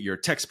create your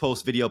text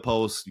posts, video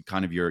posts,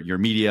 kind of your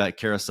media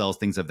carousels,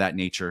 things of that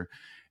nature.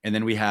 And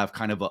then we have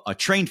kind of a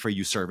train for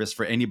you service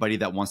for anybody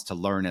that wants to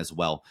learn as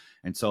well.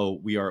 And so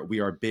we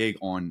are big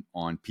on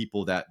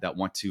people that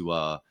want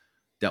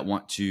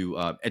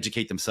to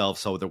educate themselves,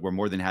 so that we're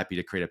more than happy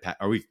to create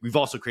we've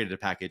also created a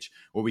package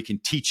where we can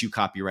teach you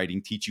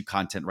copywriting, teach you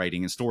content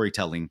writing and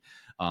storytelling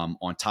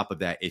on top of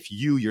that, if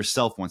you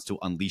yourself wants to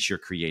unleash your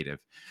creative.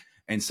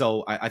 And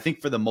so I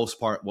think for the most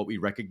part, what we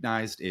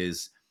recognized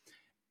is,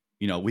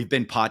 we've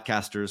been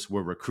podcasters,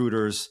 we're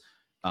recruiters,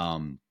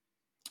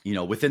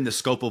 within the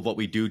scope of what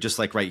we do, just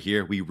like right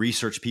here, we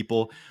research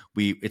people.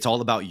 It's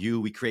all about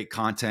you. We create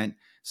content.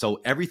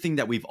 So everything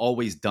that we've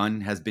always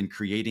done has been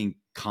creating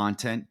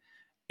content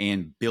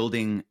and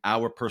building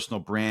our personal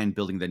brand,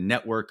 building the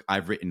network.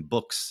 I've written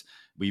books.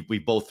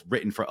 We've both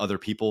written for other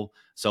people.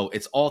 So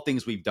it's all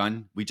things we've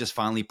done. We just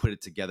finally put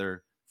it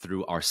together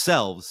through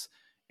ourselves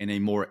in a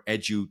more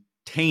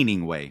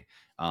edutaining way.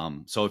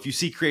 So if you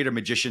see Creator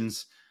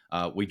Magicians,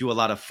 we do a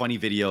lot of funny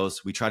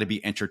videos. We try to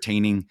be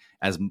entertaining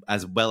as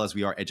well as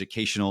we are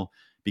educational,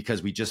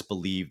 because we just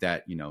believe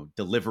that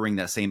delivering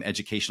that same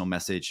educational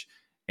message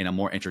in a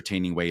more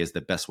entertaining way is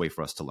the best way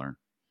for us to learn.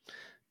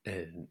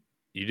 And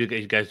you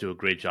guys do a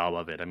great job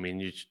of it. I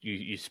mean,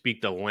 you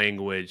speak the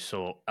language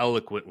so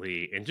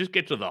eloquently and just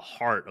get to the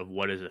heart of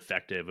what is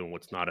effective and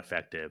what's not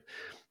effective.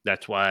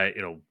 That's why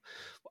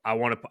I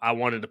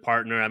wanted to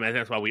partner. I mean,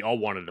 that's why we all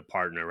wanted to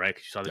partner, right?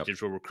 Because you saw the Yep.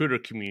 digital recruiter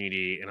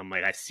community, and I'm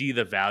like, I see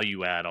the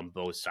value add on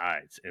both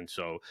sides, and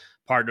so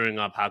partnering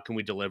up, how can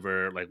we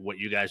deliver like what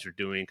you guys are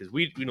doing? Because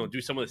we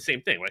do some of the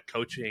same thing, right?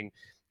 Coaching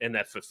and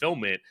that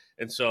fulfillment.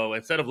 And so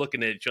instead of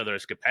looking at each other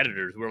as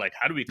competitors, we're like,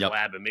 how do we Yep.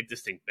 collab and make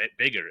this thing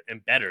bigger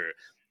and better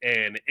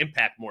and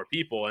impact more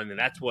people? And then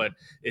that's what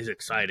is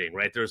exciting,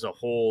 right? There's a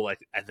whole,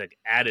 like, I think,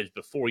 adage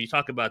before you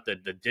talk about the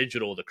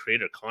digital, the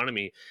creator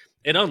economy,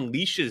 it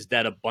unleashes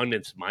that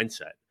abundance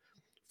mindset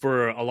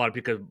for a lot of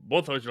people, because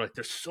both of us are like,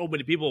 there's so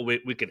many people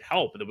we could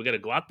help, and then we got to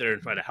go out there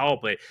and try to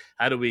help. Like,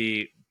 how do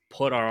we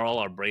put all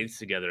our brains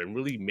together and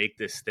really make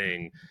this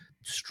thing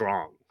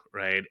strong,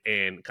 right?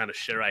 And kind of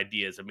share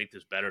ideas and make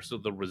this better. So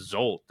the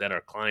result that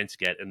our clients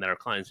get and that our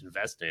clients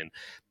invest in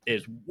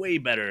is way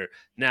better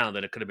now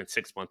than it could have been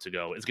 6 months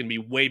ago. It's going to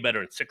be way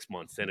better in 6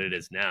 months than it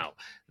is now.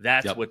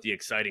 That's Yep. what the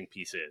exciting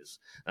piece is.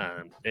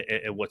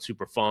 And what's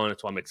super fun.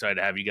 That's why I'm excited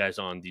to have you guys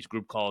on these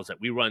group calls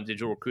that we run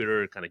Digital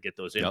Recruiter, kind of get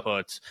those Yep.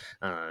 inputs,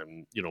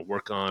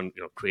 work on,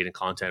 creating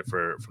content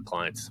for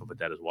clients, stuff like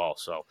that as well.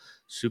 So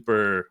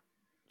super,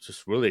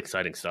 just really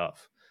exciting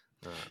stuff.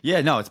 Yeah,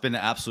 no, it's been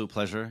an absolute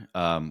pleasure.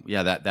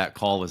 Yeah, that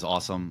call was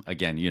awesome.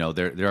 Again,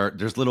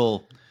 there's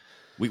little,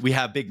 we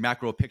have big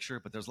macro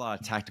picture, but there's a lot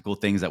of tactical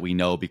things that we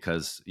know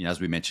because,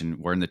 as we mentioned,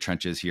 we're in the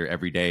trenches here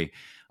every day.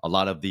 A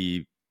lot of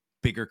the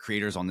bigger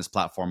creators on this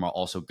platform are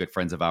also good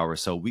friends of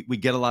ours. So we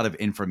get a lot of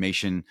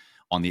information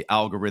on the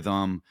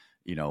algorithm,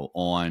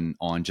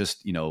 on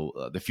just,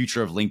 the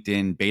future of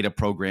LinkedIn, beta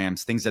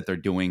programs, things that they're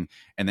doing.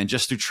 And then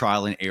just through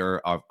trial and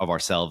error of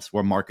ourselves.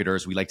 We're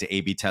marketers. We like to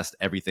A/B test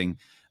everything.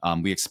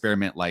 We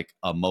experiment like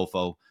a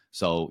mofo.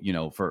 So,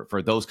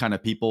 for those kind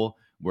of people,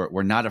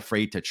 we're not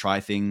afraid to try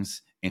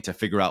things and to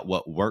figure out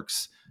what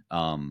works.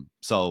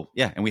 So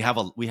yeah, and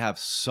we have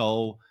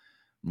so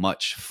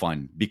much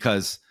fun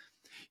because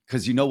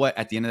you know what,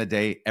 at the end of the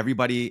day,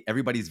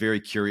 everybody's very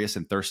curious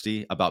and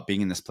thirsty about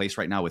being in this place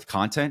right now with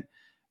content.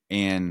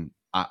 And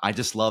I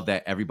just love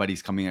that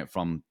everybody's coming at it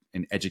from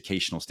an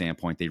educational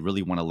standpoint. They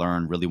really want to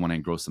learn, really want to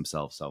engross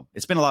themselves. So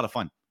it's been a lot of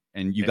fun.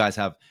 And you guys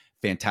have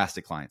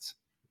fantastic clients.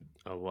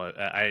 Oh, well,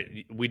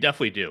 we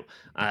definitely do.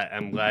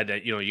 I'm glad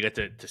that you get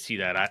to see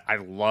that. I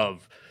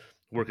love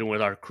working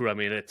with our crew. I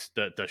mean, it's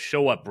the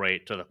show up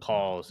rate to the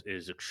calls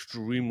is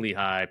extremely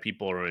high.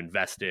 People are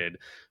invested,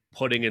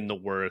 putting in the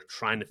work,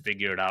 trying to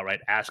figure it out, right?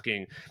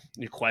 Asking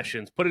the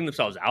questions, putting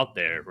themselves out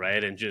there,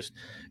 right? And just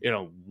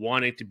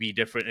wanting to be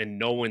different and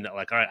knowing that,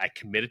 like, all right, I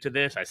committed to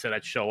this. I said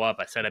I'd show up.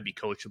 I said I'd be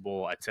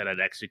coachable. I said I'd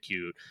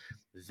execute.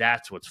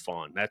 That's what's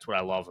fun. That's what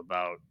I love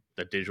about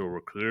the digital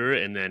recruiter.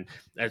 And then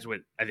that's what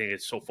I think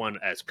it's so fun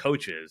as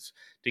coaches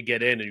to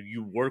get in and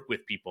you work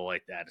with people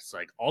like that. It's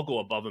like, I'll go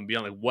above and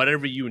beyond, like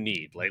whatever you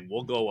need, like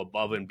we'll go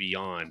above and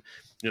beyond,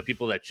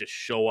 people that just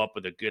show up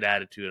with a good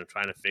attitude and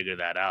trying to figure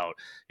that out.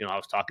 I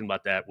was talking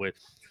about that with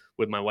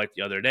my wife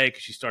the other day,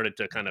 because she started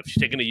to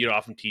she's taking a year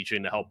off from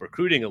teaching to help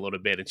recruiting a little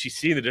bit, and she's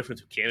seeing the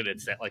difference of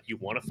candidates that like you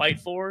want to fight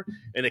for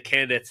and the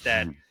candidates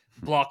that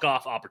block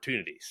off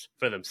opportunities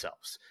for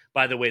themselves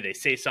by the way they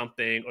say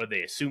something, or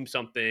they assume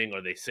something,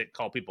 or they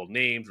call people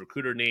names,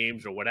 recruiter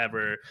names, or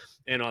whatever,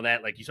 and all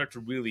that. Like, you start to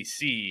really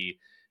see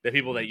the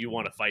people that you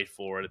want to fight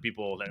for, the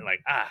people that are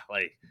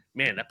like,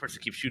 man, that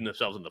person keeps shooting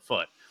themselves in the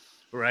foot,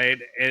 right?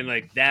 And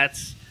like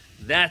that's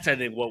I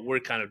think what we're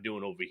kind of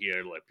doing over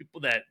here, like people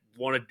that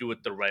want to do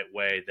it the right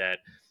way, that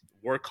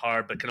work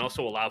hard but can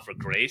also allow for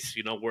grace,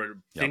 where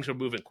things are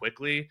moving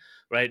quickly,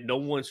 right? No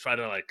one's trying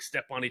to like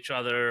step on each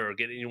other or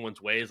get in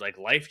anyone's ways. Like,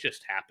 life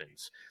just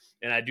happens.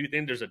 And I do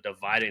think there's a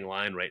dividing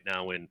line right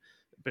now in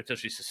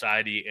potentially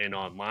society and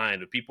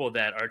online of people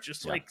that are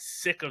just like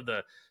sick of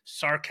the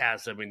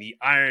sarcasm and the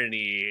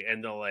irony,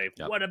 and they're like,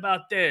 what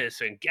about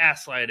this, and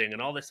gaslighting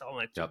and all this. I'm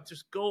like,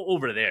 just go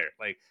over there.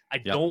 Like, I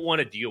don't want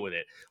to deal with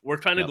it. We're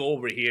trying to go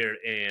over here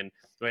and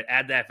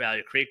add that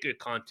value, create good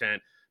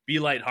content, be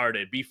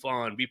lighthearted, be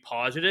fun, be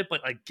positive,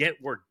 but like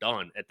get work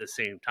done at the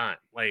same time.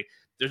 Like,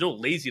 there's no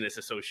laziness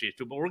associated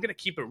to it, but we're gonna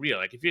keep it real.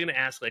 Like, if you're gonna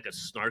ask like a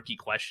snarky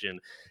question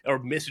or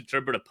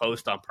misinterpret a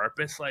post on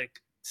purpose,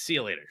 like, see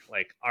you later.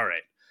 Like, all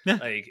right,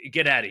 like,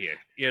 get out of here,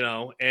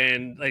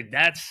 and like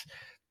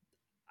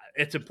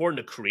it's important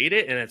to create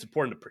it and it's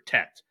important to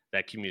protect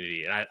that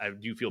community. And I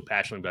do feel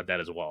passionate about that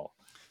as well.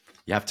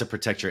 You have to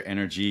protect your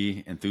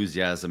energy,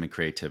 enthusiasm, and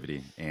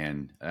creativity.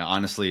 And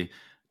honestly,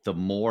 the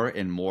more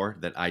and more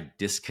that I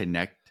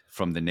disconnect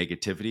from the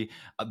negativity,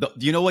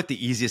 do you know what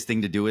the easiest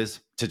thing to do is?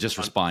 To just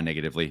respond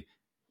negatively.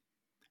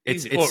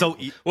 It's Easy. it's so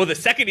Well, the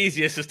second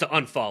easiest is to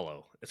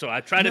unfollow. So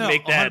I try to no,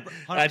 make that. 100%,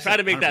 I try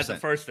to make that the 100%.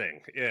 first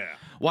thing. Yeah.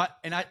 What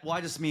and I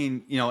just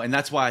mean, and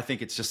that's why I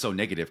think it's just so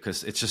negative,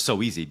 because it's just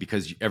so easy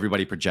because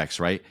everybody projects,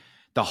 right?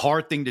 The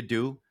hard thing to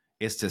do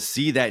is to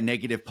see that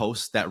negative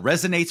post that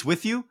resonates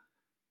with you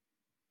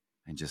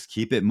and just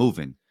keep it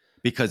moving,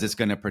 because it's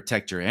going to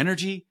protect your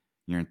energy,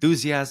 your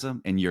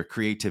enthusiasm, and your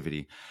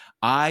creativity.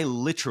 I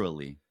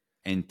literally,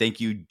 and thank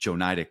you, Joe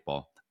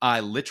Ball,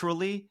 I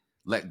literally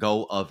let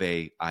go of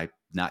I'm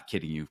not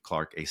kidding you,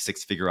 Clark, a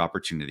 6-figure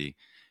opportunity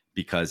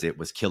because it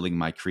was killing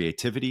my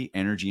creativity,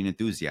 energy, and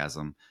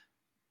enthusiasm,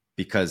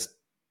 because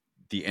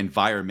the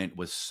environment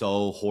was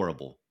so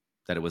horrible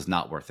that it was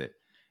not worth it.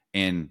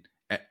 And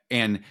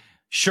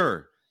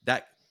sure,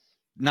 that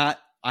not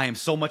I am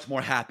so much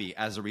more happy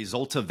as a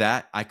result of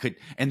that.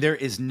 And there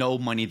is no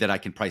money that I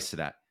can price to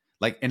that.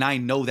 Like, and I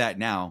know that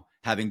now,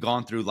 having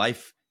gone through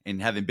life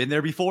and having been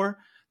there before,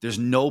 there's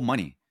no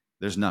money.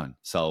 There's none.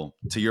 So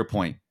to your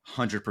point,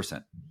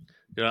 100%.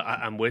 Yeah,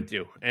 I'm with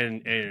you,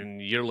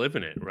 and you're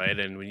living it, right?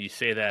 And when you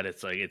say that,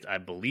 it's like I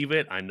believe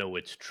it. I know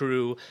it's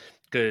true,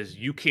 because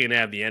you can't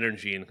have the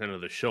energy and kind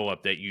of the show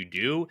up that you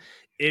do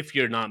if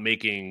you're not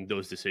making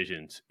those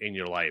decisions in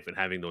your life and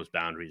having those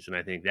boundaries. And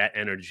I think that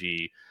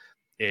energy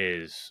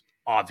is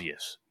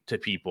obvious to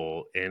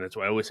people, and that's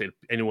why I always say to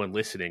anyone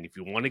listening: if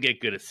you want to get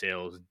good at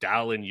sales,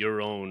 dial in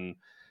your own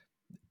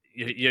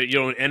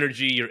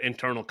energy, your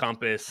internal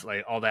compass,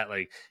 like all that.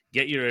 Like,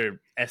 get your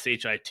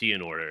SHIT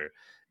in order,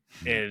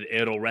 and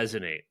it'll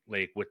resonate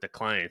like with the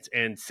clients.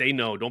 And say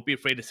no. Don't be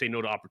afraid to say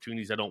no to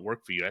opportunities that don't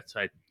work for you. That's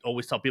I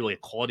always tell people,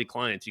 like, quality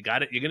clients, you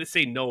got it. You're gonna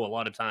say no a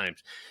lot of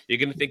times. You're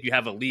gonna think you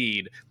have a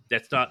lead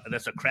that's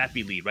a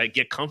crappy lead, right?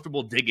 Get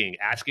comfortable digging,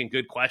 asking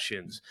good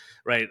questions,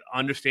 right?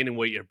 Understanding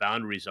what your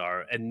boundaries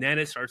are, and then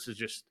it starts to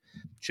just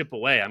chip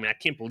away. I mean, I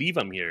can't believe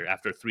I'm here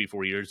after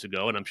 3-4 years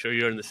ago, and I'm sure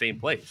you're in the same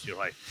place. You're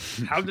like,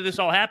 how did this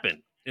all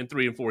happen in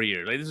 3 and 4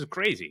 years? Like, this is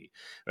crazy,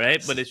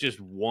 right? But it's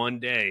just one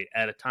day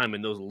at a time,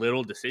 and those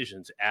little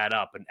decisions add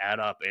up and add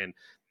up. And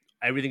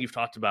everything you've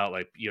talked about,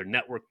 like your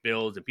network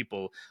builds, and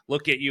people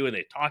look at you and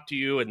they talk to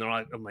you, and they're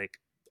like, I'm like,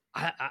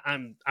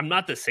 I'm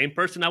not the same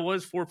person I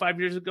was 4 or 5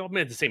 years ago.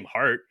 Man, the same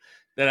heart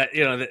that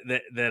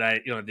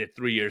I did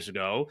 3 years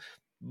ago,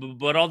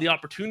 but all the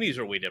opportunities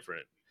are way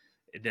different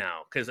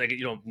now, because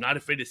I'm not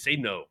afraid to say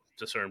no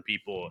to certain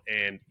people.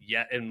 And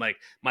like,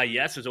 my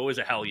yes is always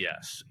a hell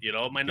yes.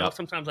 My no, Yep.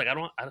 sometimes, like,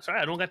 I'm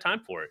sorry, I don't got time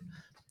for it.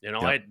 I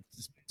Yep. had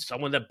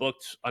someone that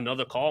booked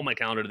another call on my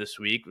calendar this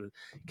week,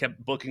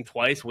 kept booking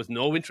twice with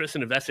no interest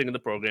in investing in the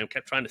program,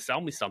 kept trying to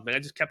sell me something. I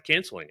just kept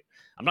canceling it.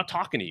 I'm not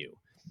talking to you,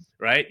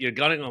 right? You're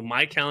going on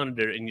my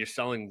calendar and you're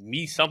selling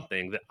me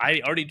something that I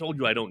already told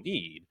you I don't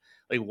need.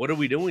 Like, what are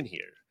we doing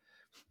here?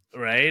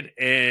 Right?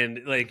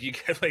 And like, you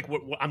get like,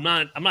 I'm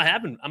not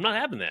having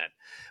that,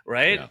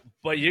 right? Yeah.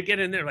 But you get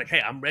in there like, hey,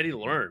 I'm ready to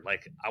learn.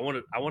 Like, I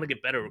want to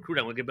get better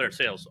recruiting. I want to get better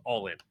sales.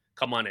 All in.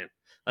 Come on in.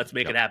 Let's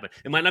make it Yep. happen.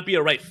 It might not be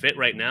a right fit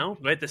right now,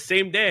 right? The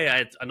same day I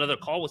had another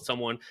call with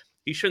someone.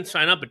 He shouldn't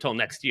sign up until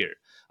next year.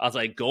 I was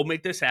like, go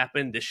make this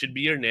happen. This should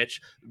be your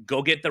niche.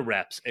 Go get the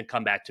reps and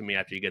come back to me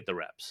after you get the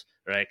reps,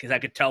 right? Because I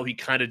could tell he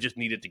kind of just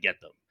needed to get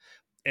them.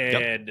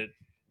 Yep. And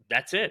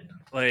that's it.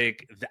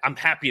 Like, I'm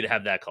happy to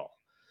have that call.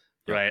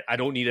 Yep. Right. I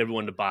don't need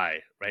everyone to buy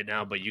right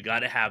now, but you got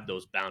to have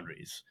those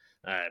boundaries.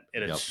 And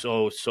it's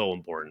Yep. so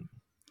important.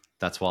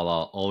 That's why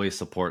I'll always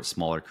support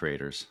smaller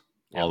creators.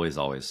 Yep.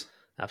 Always.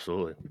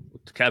 Absolutely.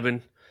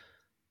 Kevin,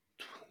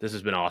 this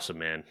has been awesome,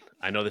 man.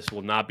 I know this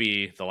will not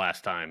be the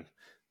last time,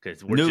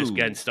 because we're just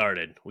getting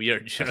started. We are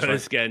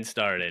just getting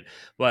started.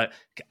 But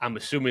I'm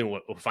assuming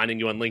we're finding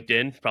you on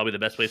LinkedIn, probably the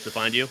best place to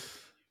find you.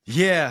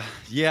 Yeah.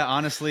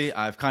 Honestly,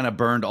 I've kind of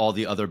burned all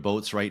the other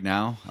boats right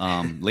now.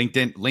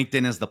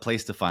 LinkedIn is the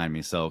place to find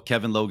me. So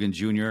Kevin Logan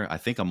Jr. I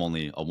think I'm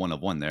only a one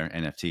of one there.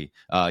 NFT.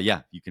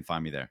 Yeah, you can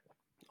find me there.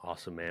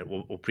 Awesome, man.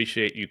 We'll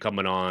appreciate you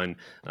coming on,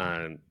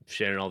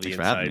 sharing all the Thanks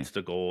for having insights,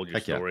 me. the gold, your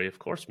Heck yeah. story. Of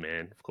course,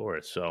 man. Of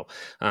course. So,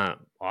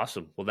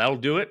 awesome. Well, that'll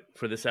do it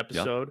for this Yep.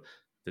 episode,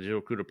 the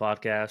Digital Recruiter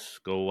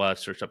Podcast. Go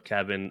search up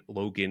Kevin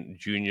Logan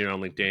Jr. on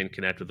LinkedIn.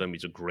 Connect with him.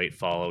 He's a great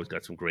follow. He's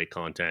got some great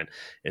content.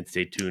 And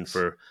stay tuned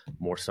for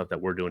more stuff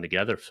that we're doing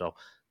together. So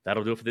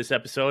that'll do it for this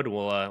episode.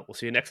 We'll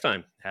see you next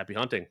time. Happy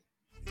hunting.